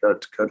artists. You go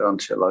down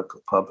to your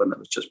local pub and it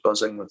was just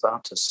buzzing with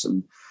artists.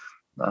 And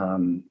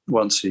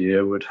once a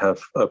year we'd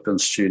have open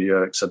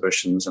studio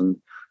exhibitions, and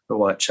the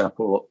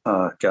Whitechapel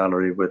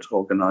Gallery would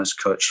organise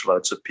coach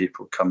loads of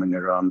people coming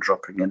around,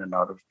 dropping in and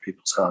out of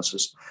people's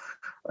houses,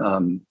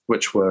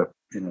 which were,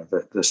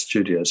 the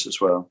studios as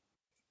well.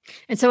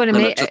 And so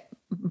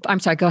I'm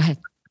sorry, go ahead.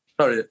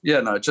 Sorry.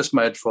 Yeah, no, it just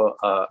made for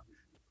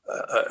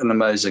an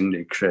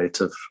amazingly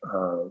creative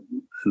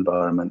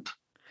environment.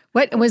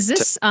 What was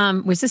this?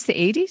 Was this the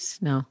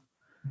 80s? No.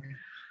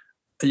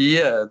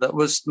 Yeah, that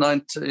was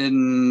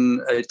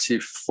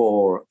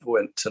 1984. I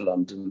went to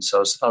London,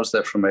 so I was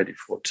there from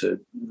 84 to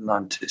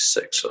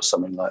 96 or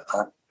something like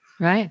that.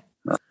 Right.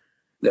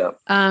 Yeah.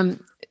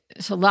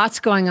 So lots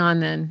going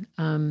on then.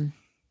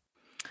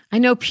 I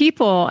know a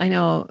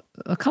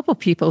couple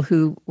people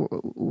who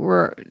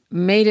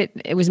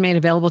it was made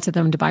available to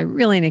them to buy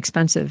really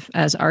inexpensive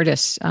as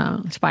artists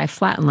to buy a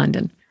flat in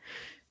London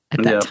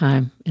at that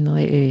time in the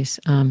late 80s.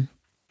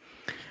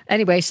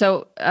 Anyway,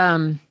 so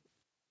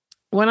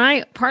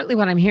partly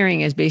what I'm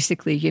hearing is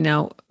basically,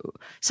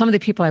 some of the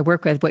people I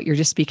work with, what you're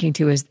just speaking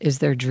to is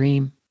their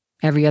dream.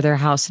 Every other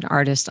house and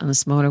artist on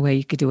this motorway,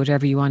 you could do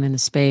whatever you want in the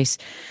space.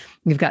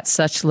 You've got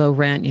such low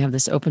rent. You have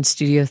this open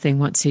studio thing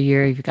once a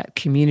year. You've got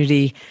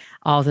community,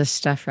 all this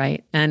stuff,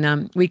 right?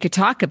 And we could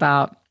talk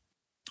about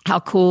how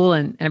cool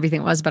and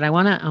everything was, but I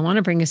want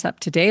to bring us up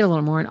to date a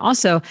little more. And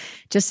also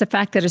just the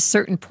fact that at a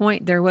certain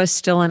point, there was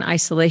still an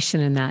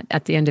isolation in that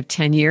at the end of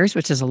 10 years,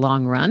 which is a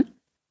long run.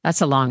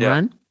 That's a long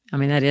run. I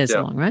mean, that is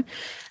a long run.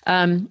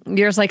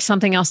 There's like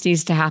something else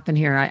needs to happen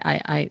here.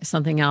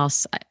 Something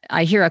else.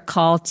 I hear a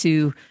call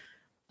to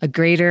a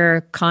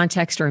greater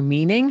context or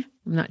meaning.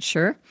 I'm not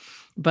sure,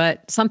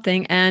 but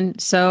something. And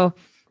so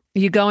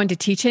you go into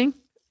teaching,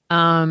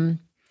 and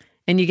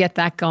you get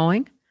that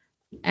going.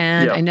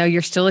 And I know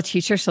you're still a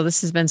teacher, so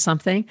this has been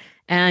something.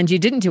 And you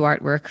didn't do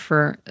artwork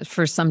for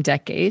some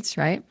decades,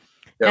 right?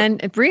 Yep.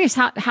 And bring us,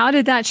 how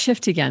did that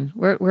shift again?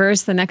 Where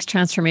is the next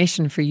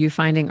transformation for you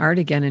finding art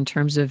again in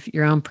terms of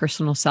your own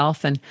personal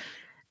self, and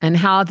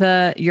how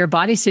your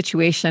body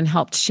situation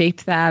helped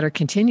shape that or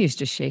continues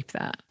to shape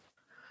that?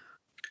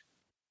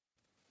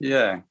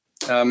 Yeah.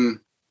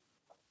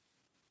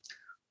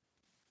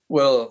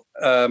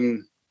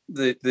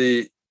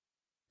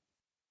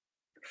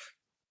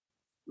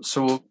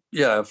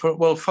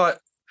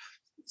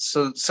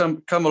 So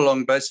some come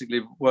along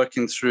basically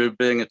working through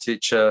being a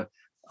teacher,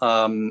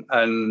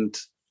 and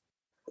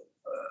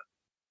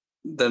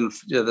then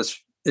this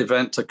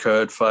event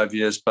occurred 5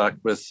 years back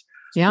with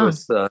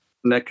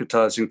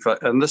necrotizing,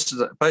 and this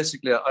is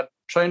basically I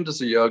trained as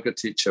a yoga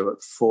teacher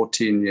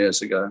 14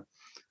 years ago,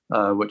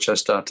 which I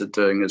started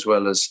doing as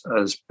well as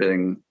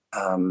being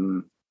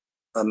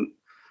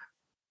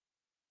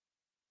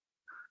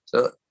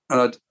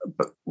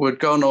we'd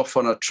gone off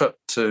on a trip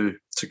to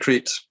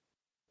Crete,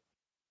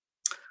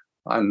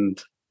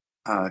 and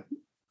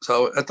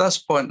So at this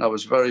point, I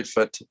was very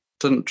fit,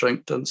 didn't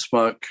drink, didn't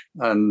smoke,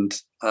 and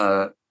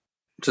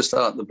just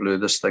out of the blue,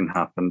 this thing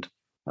happened.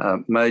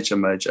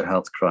 Major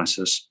health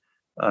crisis,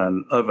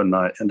 and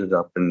overnight ended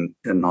up in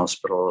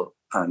hospital,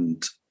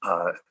 and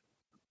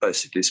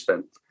basically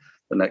spent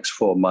the next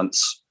 4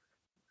 months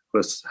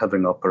with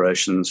having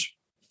operations,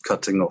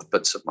 cutting off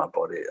bits of my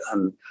body,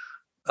 and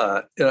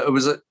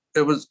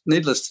it was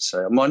needless to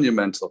say a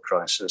monumental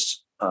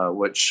crisis,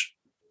 which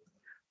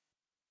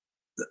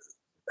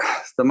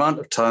the amount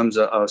of times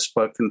that I was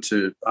spoken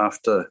to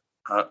after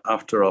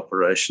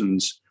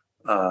operations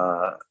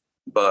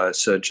by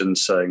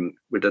surgeons saying,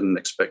 "We didn't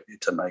expect you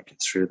to make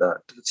it through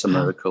that. It's a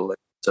miracle that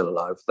you're still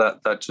alive."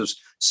 That's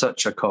just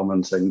such a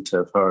common thing to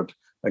have heard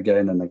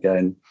again and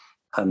again.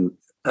 And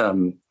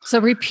so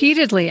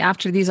repeatedly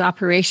after these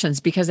operations,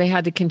 because they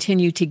had to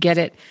continue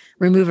to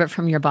remove it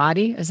from your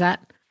body, is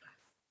that?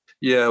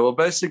 Yeah, well,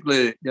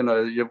 basically,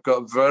 you've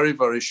got a very,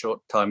 very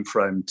short time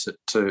frame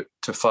to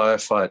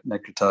firefight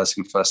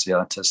necrotizing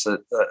fasciitis,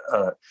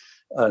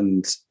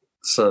 and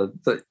so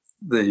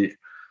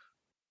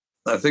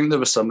I think there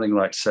was something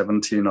like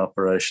 17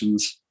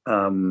 operations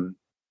in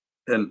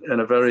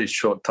a very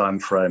short time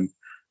frame,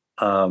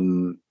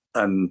 and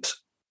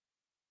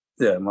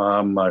yeah, my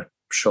arm, my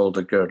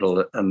shoulder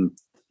girdle, and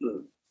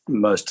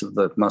most of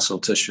the muscle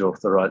tissue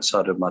off the right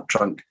side of my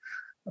trunk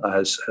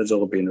has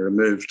all been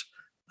removed.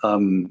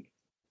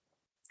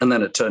 And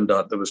then it turned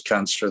out there was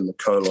cancer in the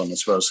colon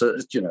as well. So,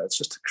 it's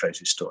just a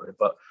crazy story.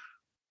 But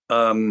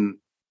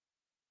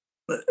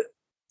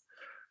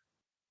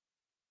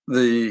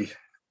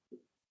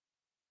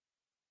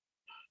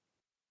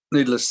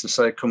needless to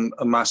say,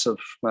 a massive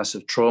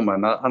trauma.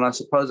 And I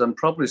suppose I'm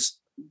probably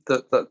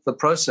the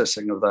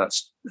processing of that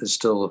is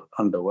still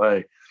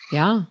underway.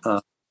 Yeah.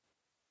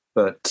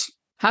 But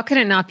how can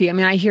it not be? I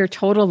mean, I hear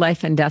total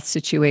life and death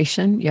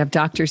situation. You have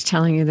doctors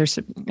telling you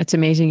it's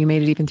amazing you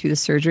made it even through the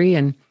surgery.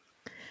 And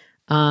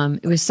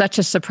it was such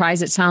a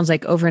surprise. It sounds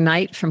like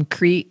overnight from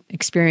Crete,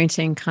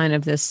 experiencing kind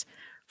of this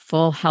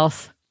full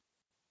health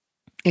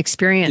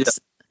experience,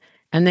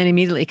 and then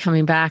immediately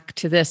coming back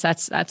to this.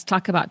 That's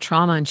talk about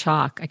trauma and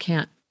shock. I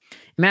can't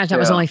imagine that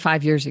was only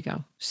 5 years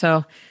ago.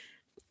 So,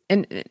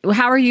 and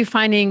how are you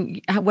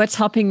finding? What's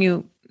helping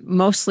you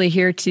mostly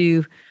here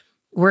to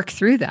work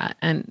through that?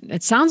 And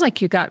it sounds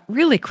like you got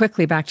really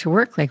quickly back to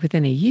work, like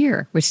within a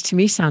year, which to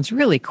me sounds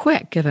really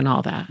quick given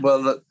all that.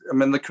 Well, the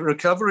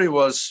recovery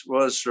was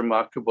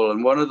remarkable.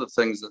 And one of the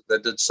things that they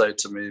did say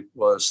to me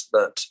was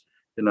that,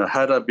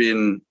 had I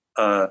been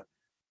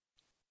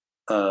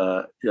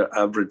your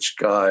average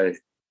guy,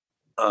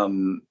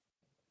 or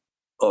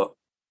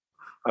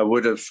I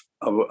would have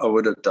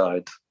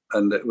died.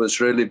 And it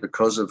was really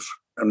because of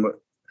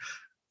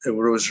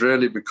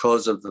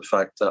the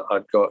fact that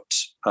I'd got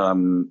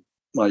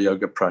my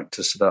yoga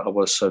practice, that I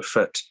was so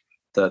fit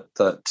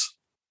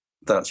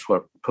that's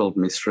what pulled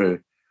me through.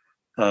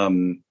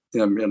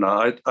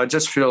 I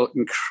just feel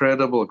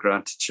incredible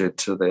gratitude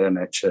to the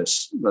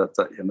NHS that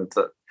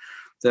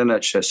the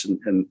NHS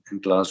in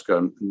Glasgow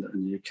and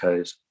in the UK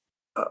is,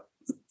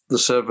 the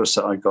service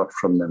that I got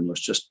from them was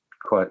just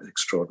quite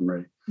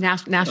extraordinary.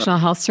 National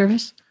Health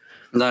Service?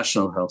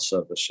 National Health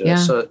Service, yeah.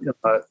 So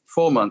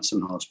 4 months in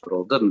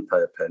hospital, didn't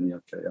pay a penny.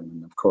 Okay, I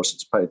mean, of course,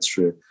 it's paid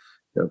through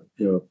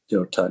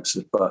your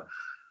taxes, but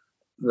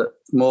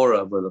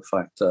moreover, the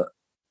fact that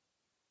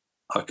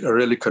I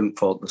really couldn't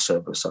fault the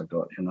service I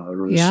got. It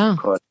was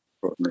quite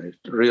extraordinary.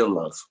 Real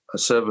love, a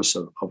service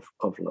of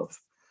love,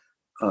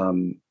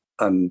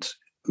 and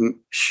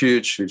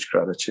huge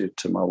gratitude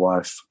to my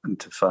wife and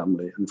to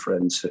family and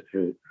friends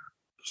who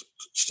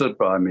stood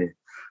by me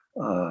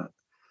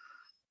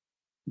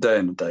day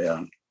in and day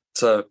out.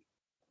 So,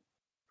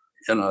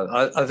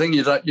 I think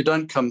you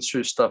don't come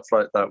through stuff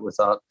like that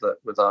without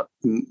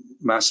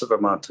massive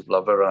amount of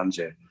love around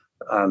you,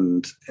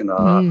 and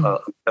I'm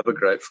ever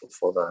grateful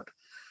for that.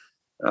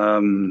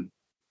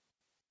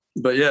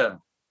 But yeah.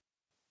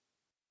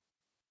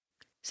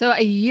 So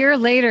a year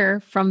later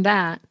from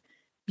that,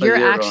 you're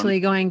actually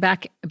going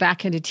back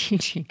into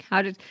teaching.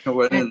 How did?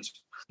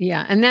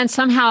 Yeah, and then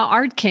somehow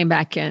art came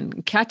back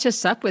in. Catch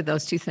us up with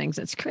those two things.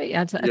 It's great.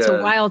 It's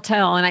a wild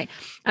tale, and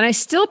I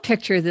still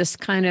picture this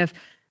kind of,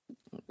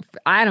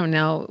 I don't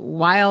know,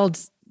 wild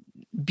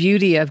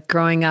beauty of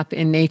growing up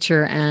in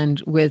nature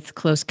and with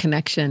close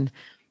connection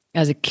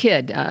as a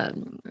kid.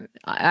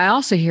 I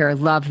also hear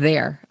love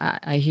there.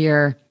 I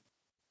hear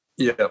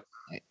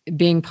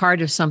being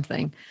part of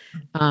something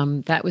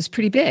that was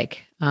pretty big.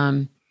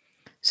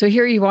 So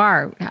here you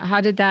are.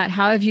 How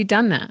have you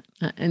done that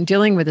and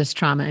dealing with this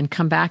trauma and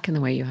come back in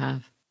the way you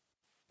have?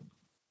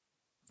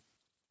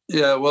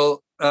 Yeah,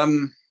 well,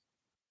 I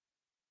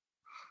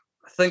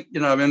think,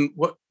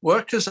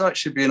 work has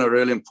actually been a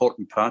really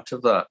important part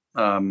of that.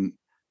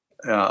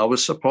 I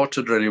was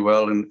supported really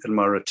well in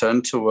my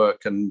return to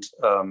work, and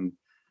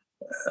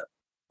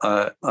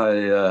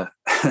I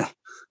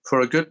for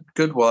a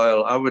good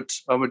while, I would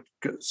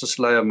just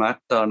lay a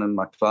mat down in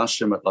my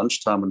classroom at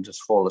lunchtime and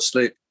just fall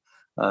asleep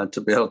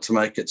to be able to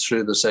make it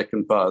through the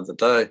second part of the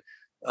day.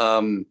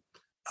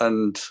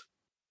 And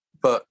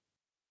but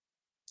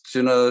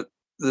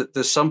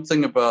there's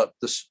something about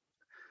this.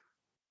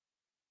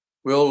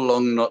 We all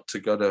long not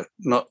to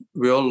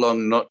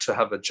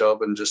have a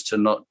job and just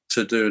to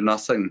do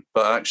nothing.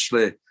 But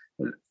actually,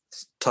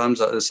 times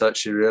like this, I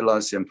actually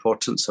realize the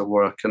importance of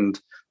work, and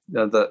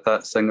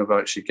that thing of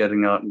actually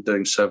getting out and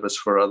doing service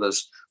for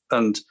others.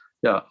 And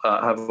I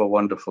have a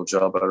wonderful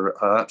job. I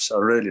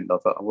really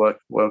love it. I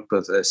work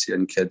with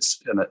SEN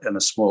kids in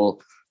a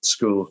small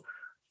school,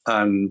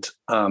 and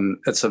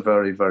it's a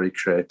very, very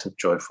creative,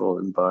 joyful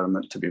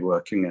environment to be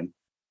working in.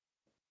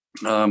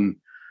 And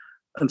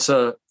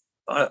so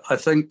I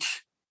think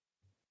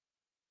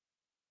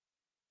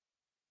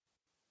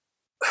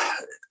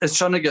it's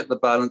trying to get the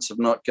balance of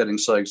not getting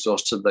so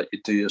exhausted that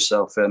you do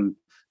yourself in,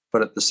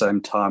 but at the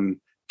same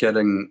time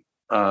getting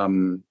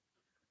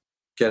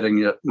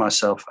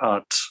myself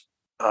out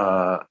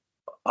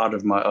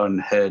of my own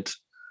head.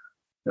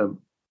 And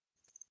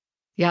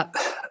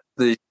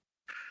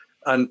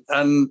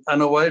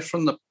away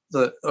from the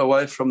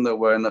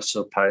awareness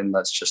of pain.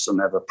 That's just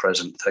an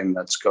ever-present thing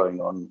that's going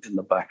on in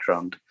the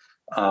background.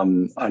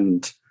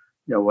 And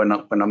when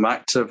I'm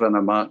active and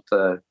I'm out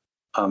there,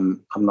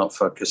 I'm not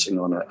focusing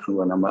on it. And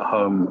when I'm at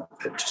home,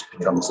 it just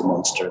becomes a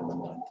monster in the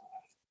mind.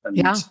 And,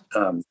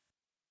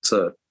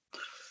 so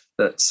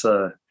that's.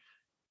 So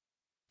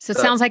it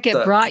sounds like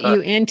it brought you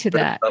into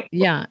that.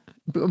 Yeah,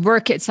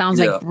 work. It sounds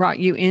like brought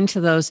you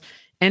into those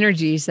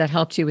energies that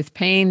helped you with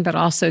pain, but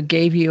also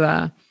gave you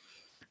a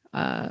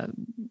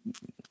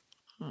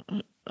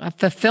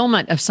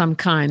fulfillment of some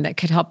kind that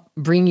could help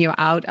bring you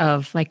out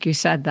of, like you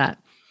said, that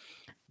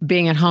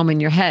being at home in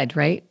your head,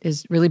 right,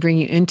 is really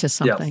bringing you into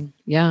something.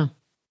 Yeah.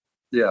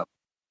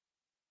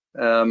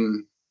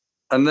 And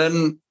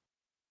then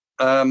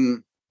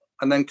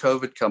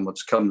COVID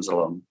comes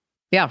along.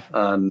 Yeah.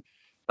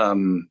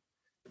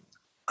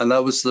 And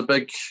that was the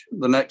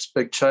next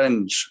big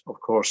change,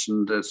 of course.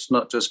 And it's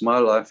not just my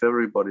life,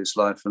 everybody's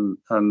life. And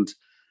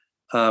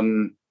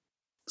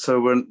so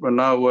we're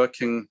now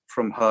working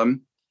from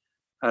home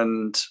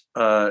and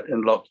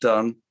in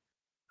lockdown,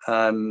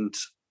 and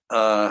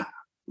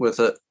with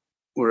it,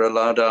 we're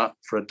allowed out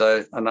for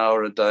an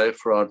hour a day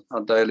for our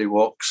daily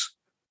walks.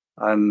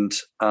 And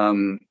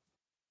I'm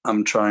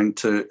trying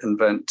to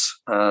invent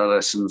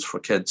lessons for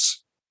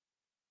kids.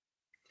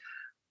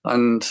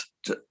 And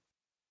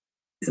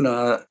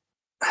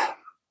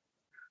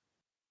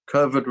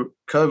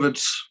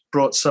COVID's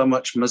brought so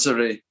much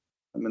misery.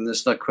 I mean,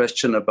 there's no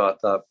question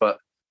about that. But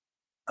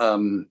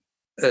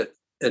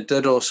it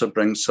did also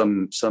bring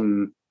some,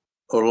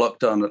 or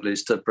lockdown at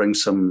least, did bring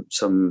some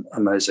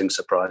amazing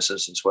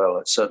surprises as well.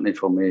 It's certainly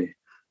for me.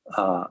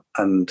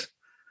 And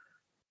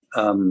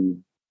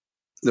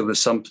there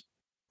was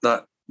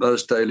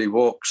those daily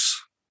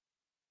walks.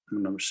 I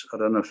mean, I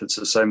don't know if it's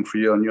the same for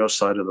you on your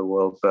side of the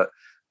world, but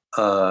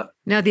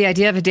no, the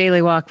idea of a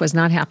daily walk was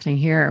not happening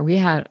here. We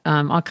had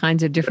all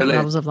kinds of different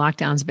levels of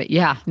lockdowns, but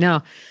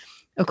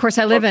of course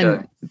I live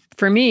in,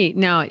 for me,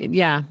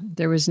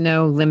 there was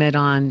no limit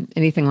on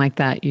anything like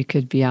that. You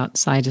could be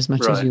outside as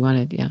much as you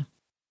wanted. Yeah.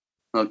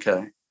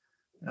 Okay.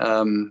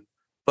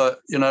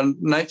 But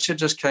nature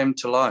just came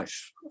to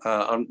life.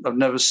 I've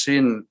never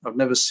seen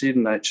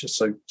nature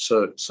so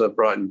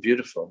bright and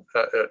beautiful.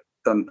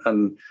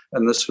 And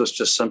this was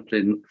just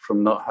simply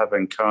from not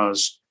having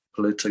cars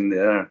polluting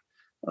the air.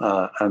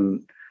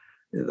 And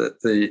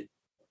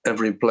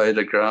every blade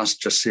of grass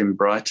just seemed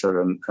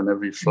brighter, and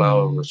every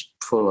flower was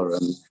fuller,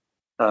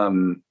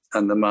 and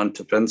the amount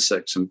of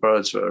insects and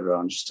birds were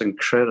around, just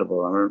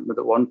incredible. I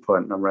remember at one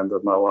point,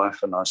 my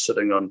wife and I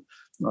sitting on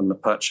the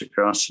patch of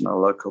grass in our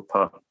local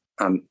park,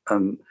 and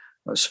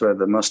I swear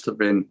there must have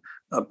been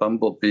a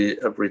bumblebee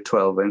every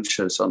 12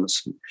 inches on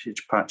this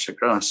huge patch of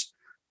grass,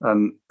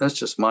 and that's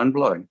just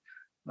mind-blowing.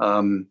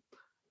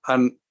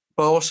 But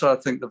also, I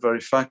think the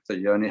very fact that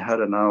you only had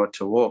an hour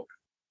to walk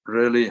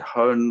really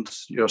honed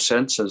your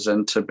senses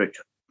into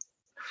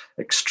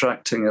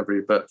extracting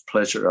every bit of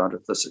pleasure out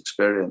of this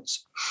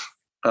experience.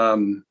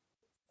 So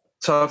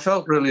I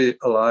felt really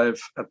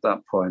alive at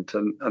that point,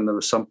 and there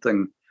was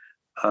something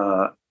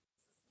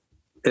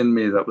in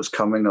me that was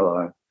coming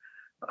alive,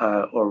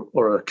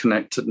 or a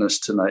connectedness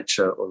to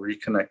nature, or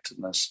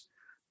reconnectedness.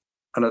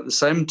 And at the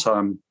same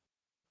time,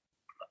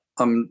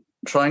 I'm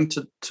trying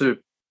to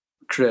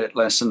create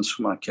lessons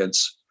for my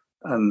kids.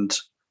 And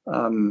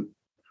I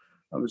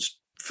was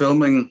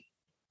filming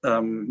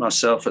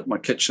myself at my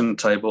kitchen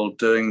table,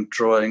 doing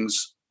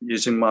drawings,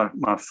 using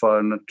my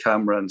phone and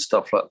camera and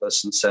stuff like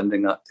this, and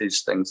sending out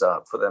these things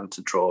out for them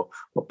to draw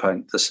or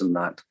paint this and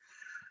that.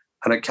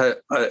 And it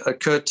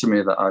occurred to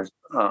me that I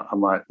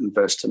might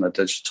invest in a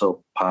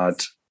digital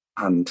pad,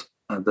 and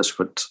this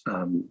would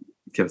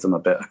give them a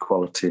better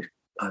quality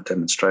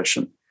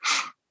demonstration.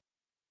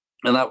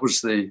 And that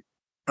was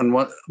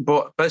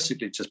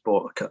basically just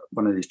bought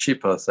one of these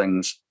cheaper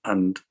things,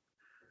 and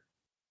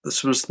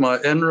this was my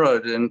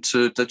inroad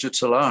into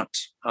digital art.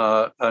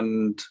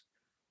 And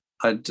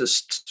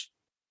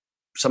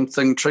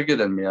something triggered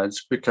in me. I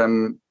just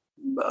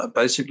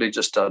basically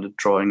just started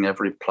drawing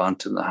every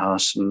plant in the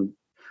house, and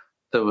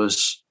there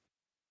was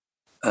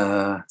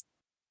a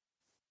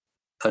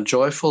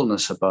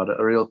joyfulness about it,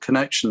 a real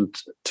connection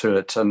to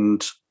it,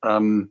 and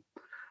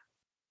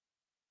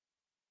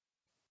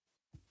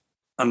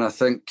I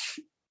think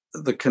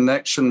the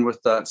connection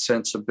with that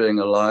sense of being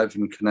alive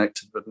and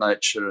connected with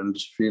nature and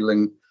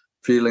feeling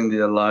the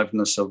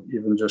aliveness of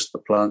even just the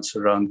plants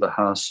around the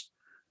house,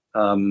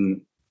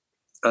 and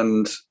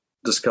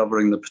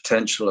discovering the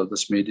potential of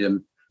this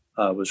medium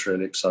was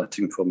really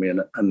exciting for me.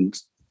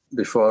 And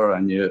before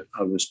I knew it,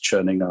 I was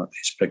churning out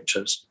these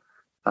pictures.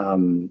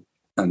 And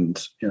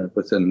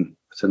within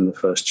the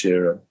first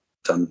year, I've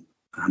done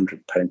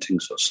 100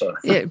 paintings or so.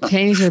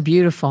 Paintings are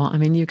beautiful. I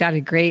mean, you've got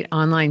a great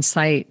online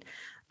site.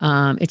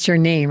 It's your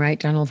name, right?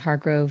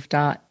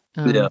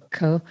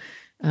 DonaldHargrove.co.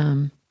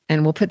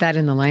 And we'll put that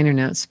in the liner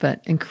notes.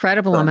 But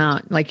incredible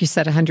amount, like you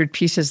said, 100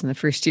 pieces in the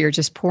first year,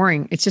 just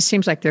pouring. It just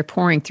seems like they're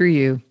pouring through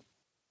you.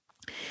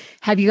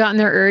 Have you gotten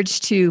the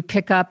urge to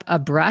pick up a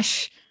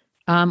brush,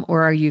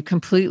 or are you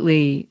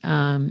completely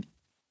kind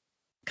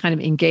of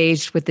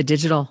engaged with the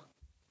digital?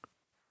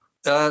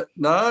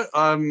 No,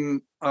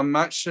 I'm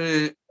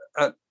actually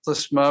at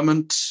this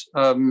moment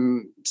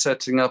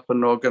setting up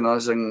and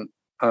organizing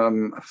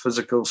a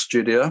physical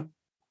studio.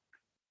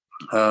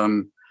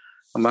 I'm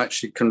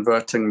actually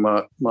converting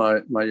my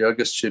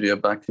yoga studio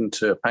back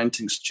into a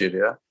painting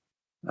studio.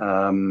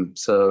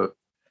 So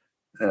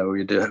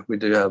we do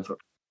have,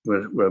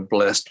 we're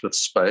blessed with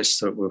space.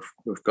 So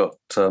we've got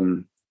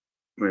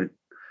we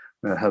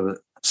have a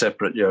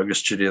separate yoga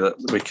studio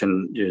that we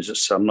can use it.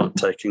 So I'm not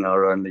taking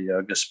our only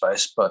yoga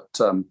space, but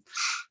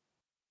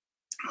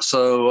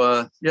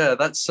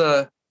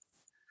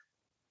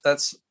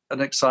that's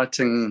an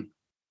exciting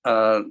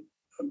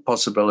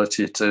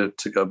possibility to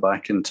go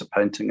back into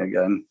painting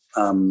again,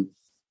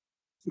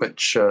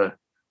 which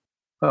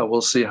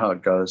we'll see how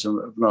it goes.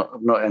 I've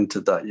not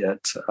entered that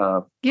yet.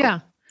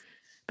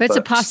 But it's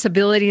a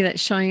possibility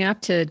that's showing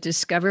up to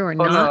discover or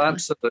not. No,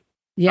 absolutely.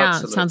 Yeah,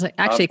 absolutely. It sounds like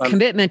actually a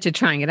commitment to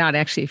trying it out.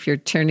 Actually, if you're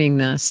turning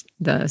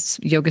the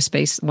yoga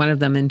space, one of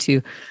them,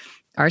 into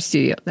our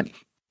studio,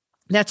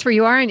 that's where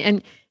you are.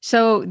 And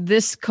so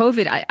this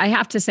COVID, I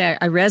have to say,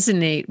 I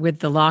resonate with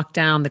the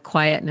lockdown, the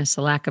quietness,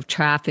 the lack of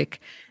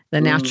traffic,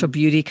 the natural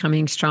beauty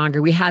coming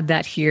stronger. We had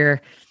that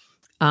here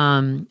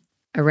around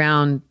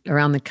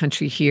the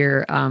country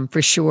here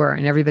for sure,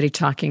 and everybody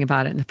talking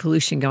about it and the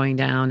pollution going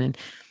down. And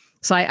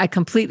so I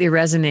completely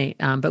resonate.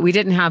 But we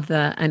didn't have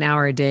an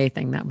hour a day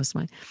thing. That was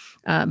my.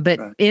 But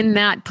right. In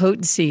that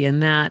potency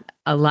and that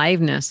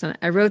aliveness, and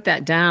I wrote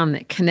that down,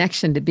 that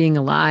connection to being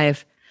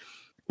alive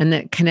and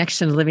that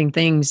connection to living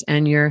things,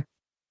 and you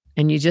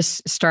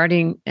just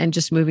starting and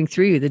just moving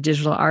through the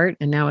digital art,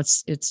 and now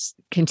it's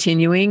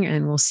continuing,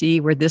 and we'll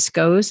see where this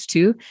goes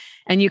too.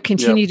 And you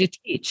continue to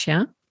teach,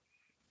 yeah?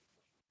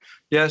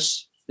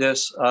 Yes. Yeah.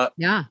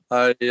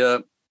 I've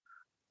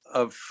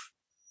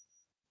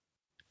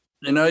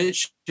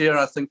each year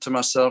I think to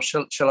myself,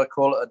 shall I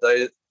call it a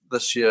day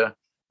this year?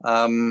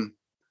 And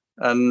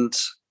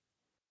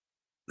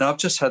I've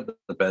just had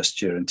the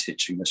best year in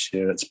teaching this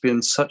year. It's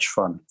been such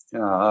fun,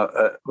 and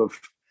a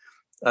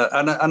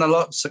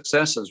lot of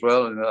success as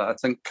well. I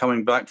think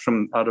coming back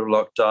from out of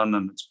lockdown,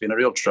 and it's been a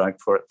real drag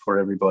for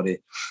everybody.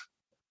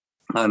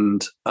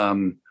 And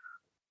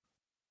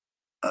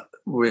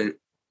we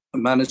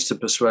managed to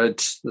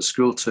persuade the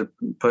school to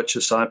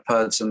purchase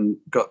iPads and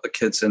got the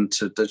kids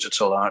into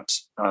digital art.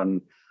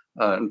 And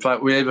in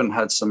fact, we even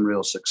had some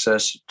real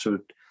success.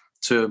 Two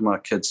of my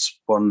kids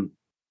won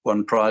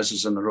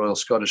prizes in the Royal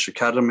Scottish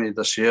Academy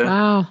this year.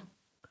 Wow.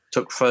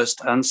 Took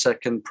first and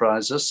second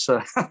prizes.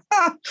 So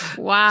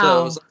wow. So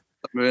I was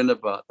moon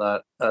about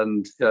that.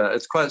 And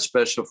it's quite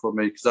special for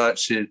me because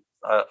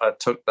I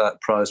took that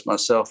prize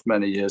myself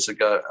many years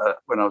ago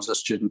when I was a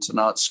student in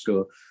art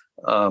school.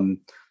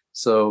 I'm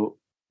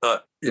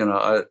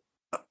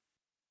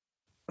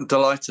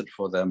delighted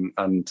for them,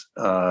 and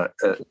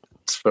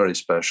it's very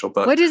special.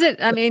 But what is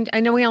it? I mean, I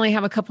know we only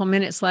have a couple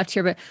minutes left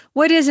here, but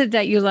what is it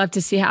that you love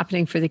to see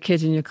happening for the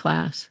kids in your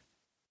class?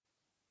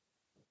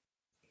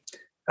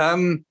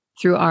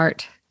 Through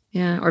art,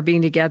 or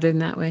being together in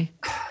that way.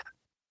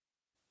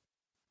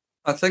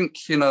 I think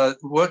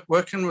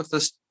working with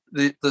this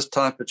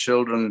type of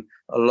children,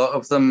 a lot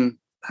of them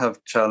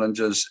have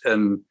challenges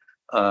in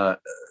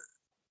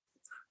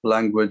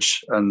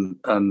language and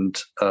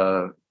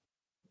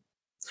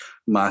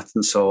math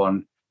and so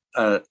on,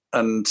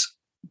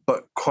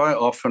 but quite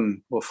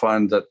often we'll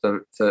find that they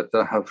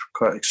have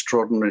quite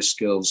extraordinary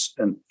skills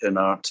in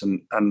art,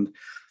 and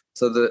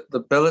so the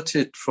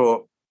ability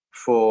to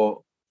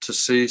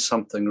see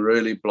something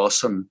really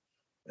blossom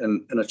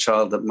in a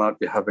child that might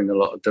be having a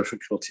lot of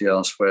difficulty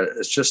elsewhere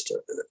is just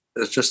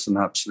an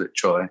absolute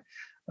joy,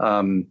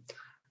 and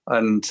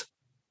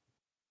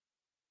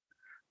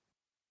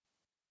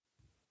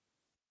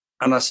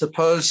I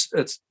suppose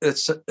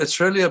it's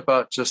really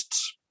about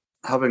just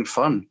having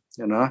fun,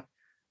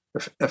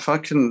 If I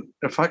can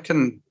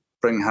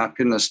bring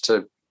happiness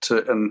to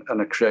in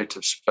a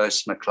creative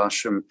space in a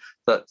classroom,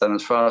 then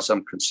as far as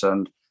I'm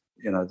concerned,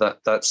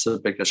 that's the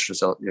biggest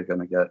result you're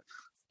going to get.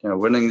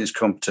 winning these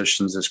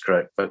competitions is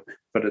great, but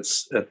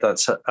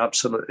that's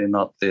absolutely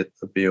not the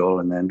be all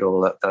and end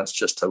all. That's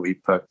just a wee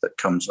perk that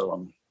comes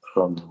along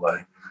the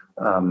way.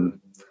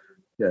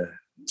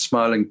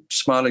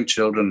 Smiling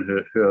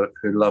children who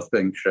love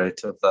being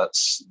creative.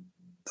 That's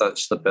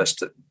the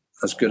best,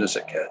 as good as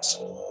it gets.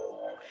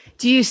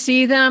 Do you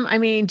see them? I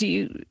mean, do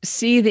you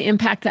see the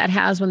impact that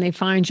has when they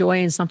find joy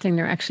in something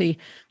they're actually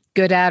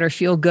good at or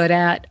feel good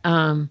at?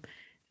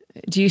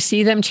 Do you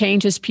see them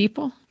change as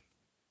people?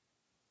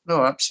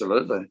 No,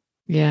 absolutely.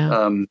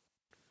 Yeah.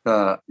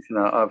 I've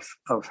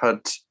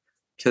had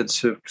kids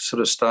who've sort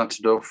of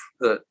started off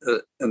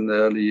in the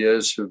early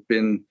years who've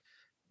been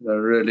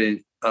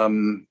really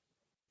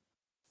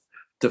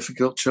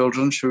difficult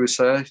children, shall we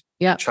say?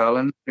 Yeah.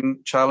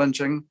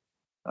 Challenging,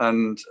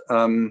 and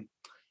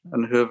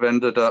who have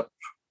ended up.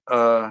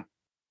 My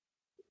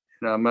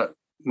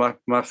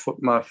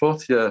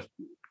fourth year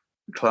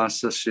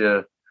class this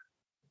year.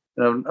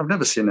 I've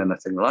never seen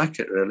anything like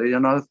it, really.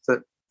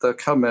 That they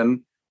come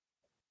in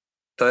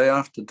day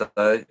after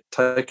day,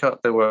 take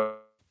out their work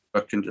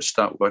and just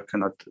start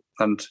working.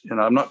 And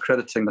I'm not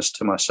crediting this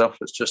to myself.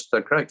 It's just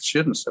they're great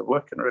students. They're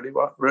working really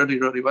well, really,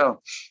 really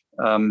well.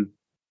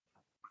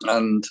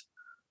 That's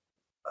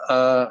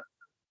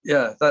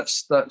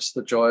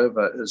the joy of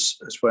it is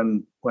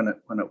when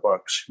it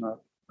works.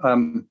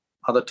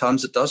 Other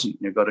times it doesn't.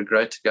 You've got to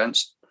grate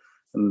against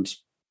and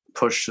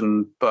push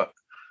but.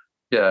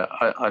 Yeah,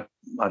 I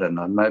don't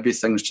know. Maybe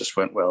things just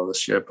went well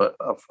this year, but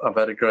I've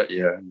had a great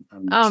year.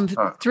 I'm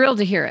thrilled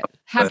to hear it.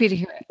 Happy to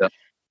hear it. Yeah.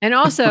 And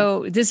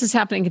also, this is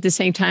happening at the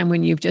same time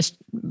when you've just,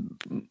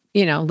 done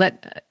a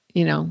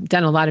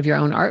lot of your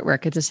own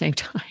artwork at the same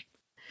time.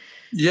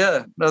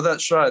 Yeah, no,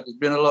 that's right. There's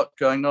been a lot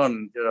going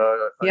on.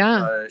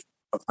 I've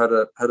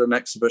had an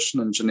exhibition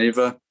in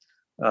Geneva,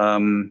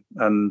 and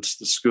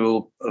the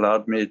school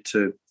allowed me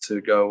to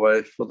go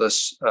away for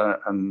this,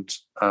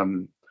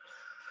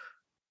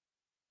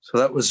 so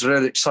that was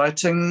really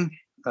exciting,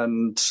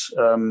 and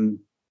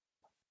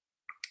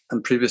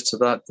previous to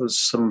that, there was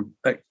some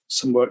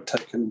work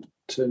taken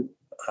to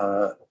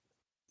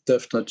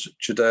Dafna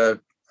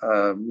Judea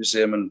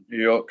Museum in New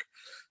York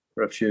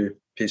for a few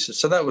pieces.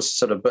 So that was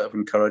sort of a bit of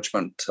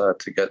encouragement to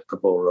get the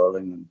ball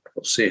rolling, and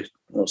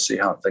we'll see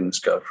how things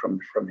go from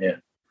here.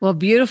 Well,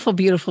 beautiful,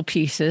 beautiful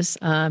pieces.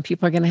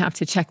 People are going to have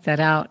to check that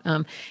out.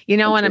 When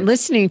I'm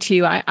listening to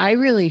you, I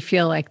really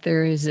feel like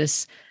there is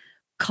this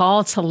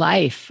call to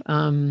life,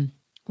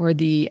 or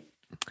the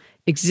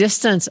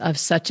existence of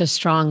such a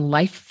strong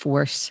life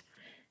force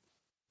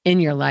in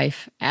your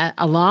life,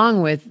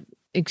 along with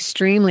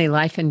extremely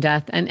life and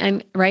death.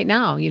 And right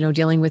now,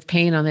 dealing with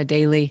pain on a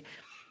daily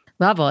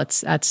level,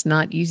 that's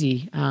not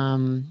easy.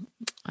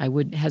 I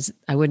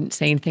wouldn't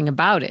say anything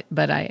about it,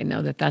 but I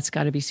know that's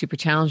got to be super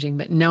challenging.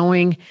 But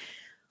knowing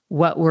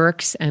what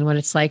works and what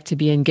it's like to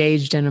be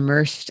engaged and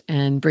immersed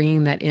and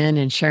bringing that in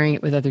and sharing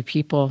it with other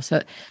people.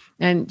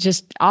 And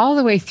just all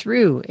the way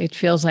through, it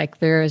feels like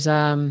there's,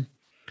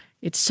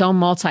 it's so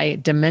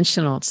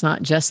multi-dimensional. It's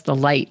not just the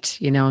light,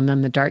 and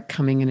then the dark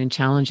coming in and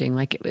challenging.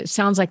 Like it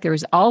sounds like there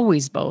was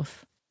always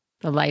both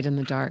the light and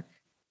the dark.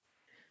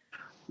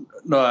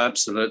 No,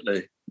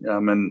 absolutely. Yeah, I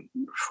mean,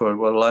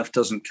 life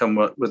doesn't come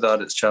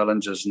without its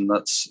challenges, and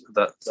that's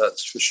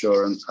for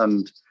sure.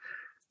 And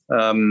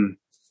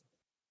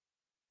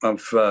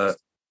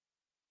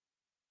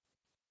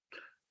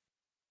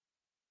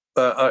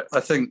I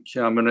think,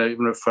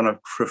 even if when I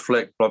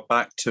reflect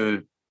back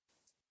to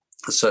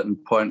a certain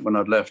point when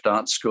I'd left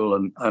art school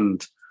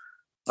and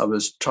I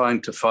was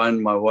trying to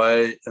find my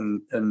way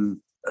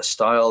in a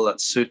style that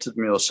suited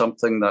me or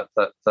something that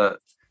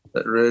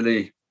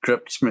really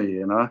gripped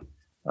me,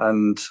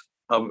 and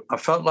I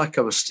felt like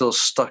I was still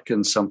stuck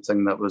in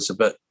something that was a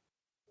bit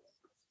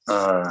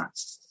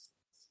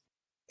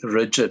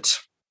rigid.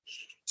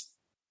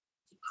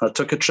 I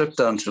took a trip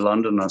down to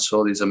London. I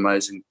saw these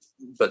amazing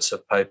bits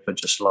of paper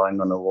just lying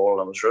on the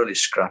wall. It was really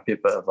scrappy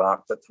bit of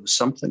art, but there was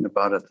something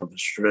about it that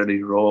was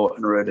really raw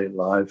and really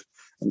alive,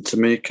 and to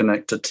me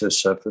connected to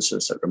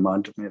surfaces that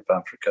reminded me of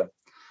Africa.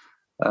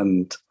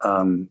 And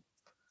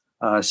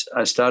I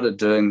started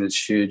doing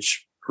these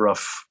huge,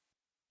 rough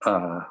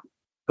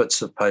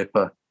bits of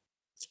paper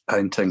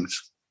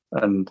paintings,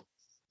 and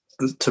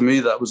to me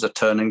that was a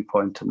turning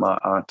point in my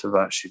art of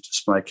actually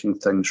just making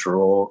things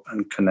raw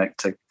and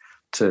connecting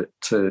to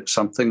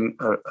something,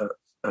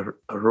 a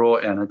raw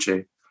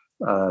energy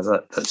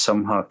that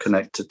somehow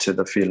connected to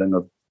the feeling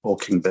of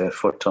walking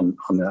barefoot on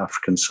the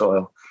African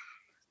soil.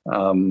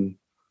 I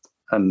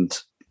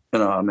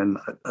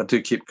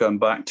do keep going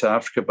back to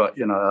Africa, but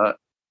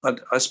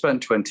I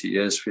spent 20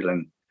 years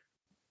feeling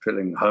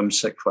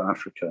homesick for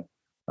Africa,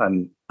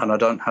 and I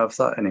don't have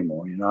that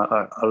anymore.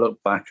 I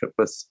look back at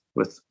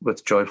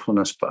with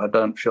joyfulness, but I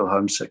don't feel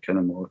homesick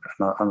anymore,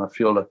 and I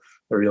feel a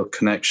real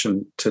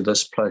connection to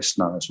this place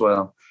now as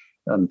well,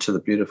 and to the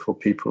beautiful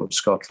people of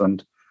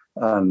Scotland,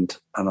 and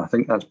I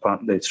think that's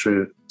partly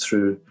through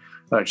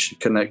actually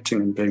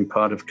connecting and being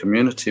part of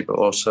community, but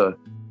also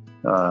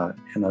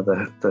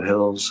the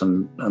hills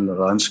and the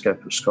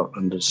landscape of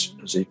Scotland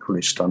is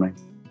equally stunning.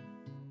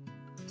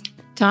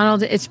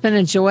 Donald, it's been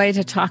a joy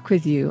to talk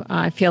with you.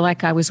 I feel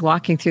like I was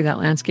walking through that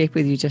landscape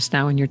with you just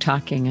now when you're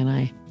talking,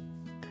 and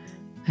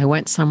I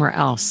went somewhere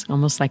else,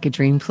 almost like a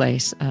dream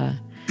place.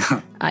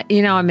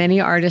 Many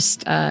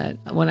artists,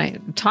 when I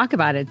talk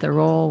about it, the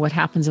role, what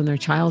happens in their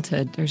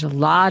childhood, there's a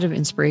lot of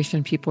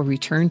inspiration people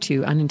return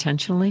to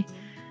unintentionally.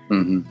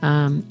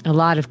 Mm-hmm. A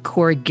lot of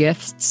core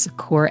gifts,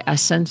 core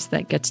essence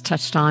that gets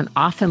touched on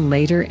often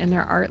later in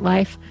their art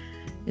life.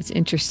 It's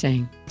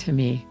interesting to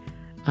me.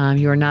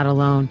 You are not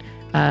alone.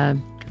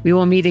 We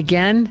will meet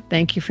again.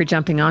 Thank you for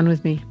jumping on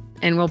with me.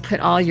 And we'll put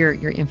all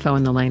your info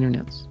in the liner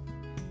notes.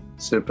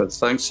 Super.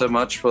 Thanks so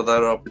much for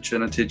that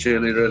opportunity,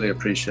 Julie. Really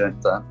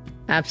appreciate that.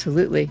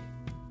 Absolutely.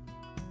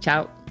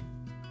 Ciao.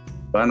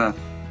 Bye now.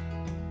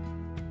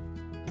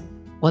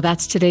 Well,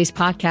 that's today's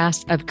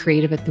podcast of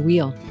Creative at the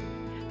Wheel.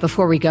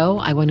 Before we go,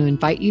 I want to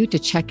invite you to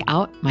check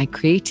out my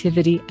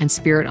Creativity and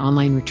Spirit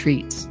online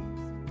retreats.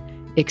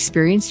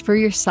 Experience for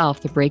yourself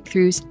the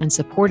breakthroughs and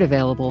support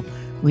available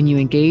when you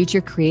engage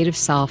your creative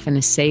self in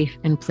a safe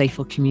and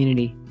playful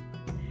community.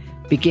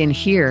 Begin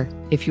here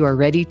if you are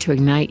ready to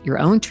ignite your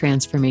own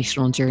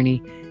transformational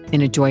journey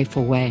in a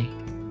joyful way.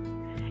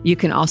 You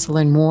can also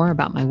learn more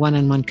about my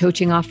one-on-one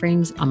coaching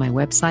offerings on my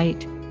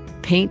website,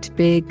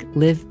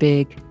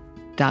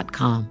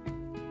 paintbiglivebig.com.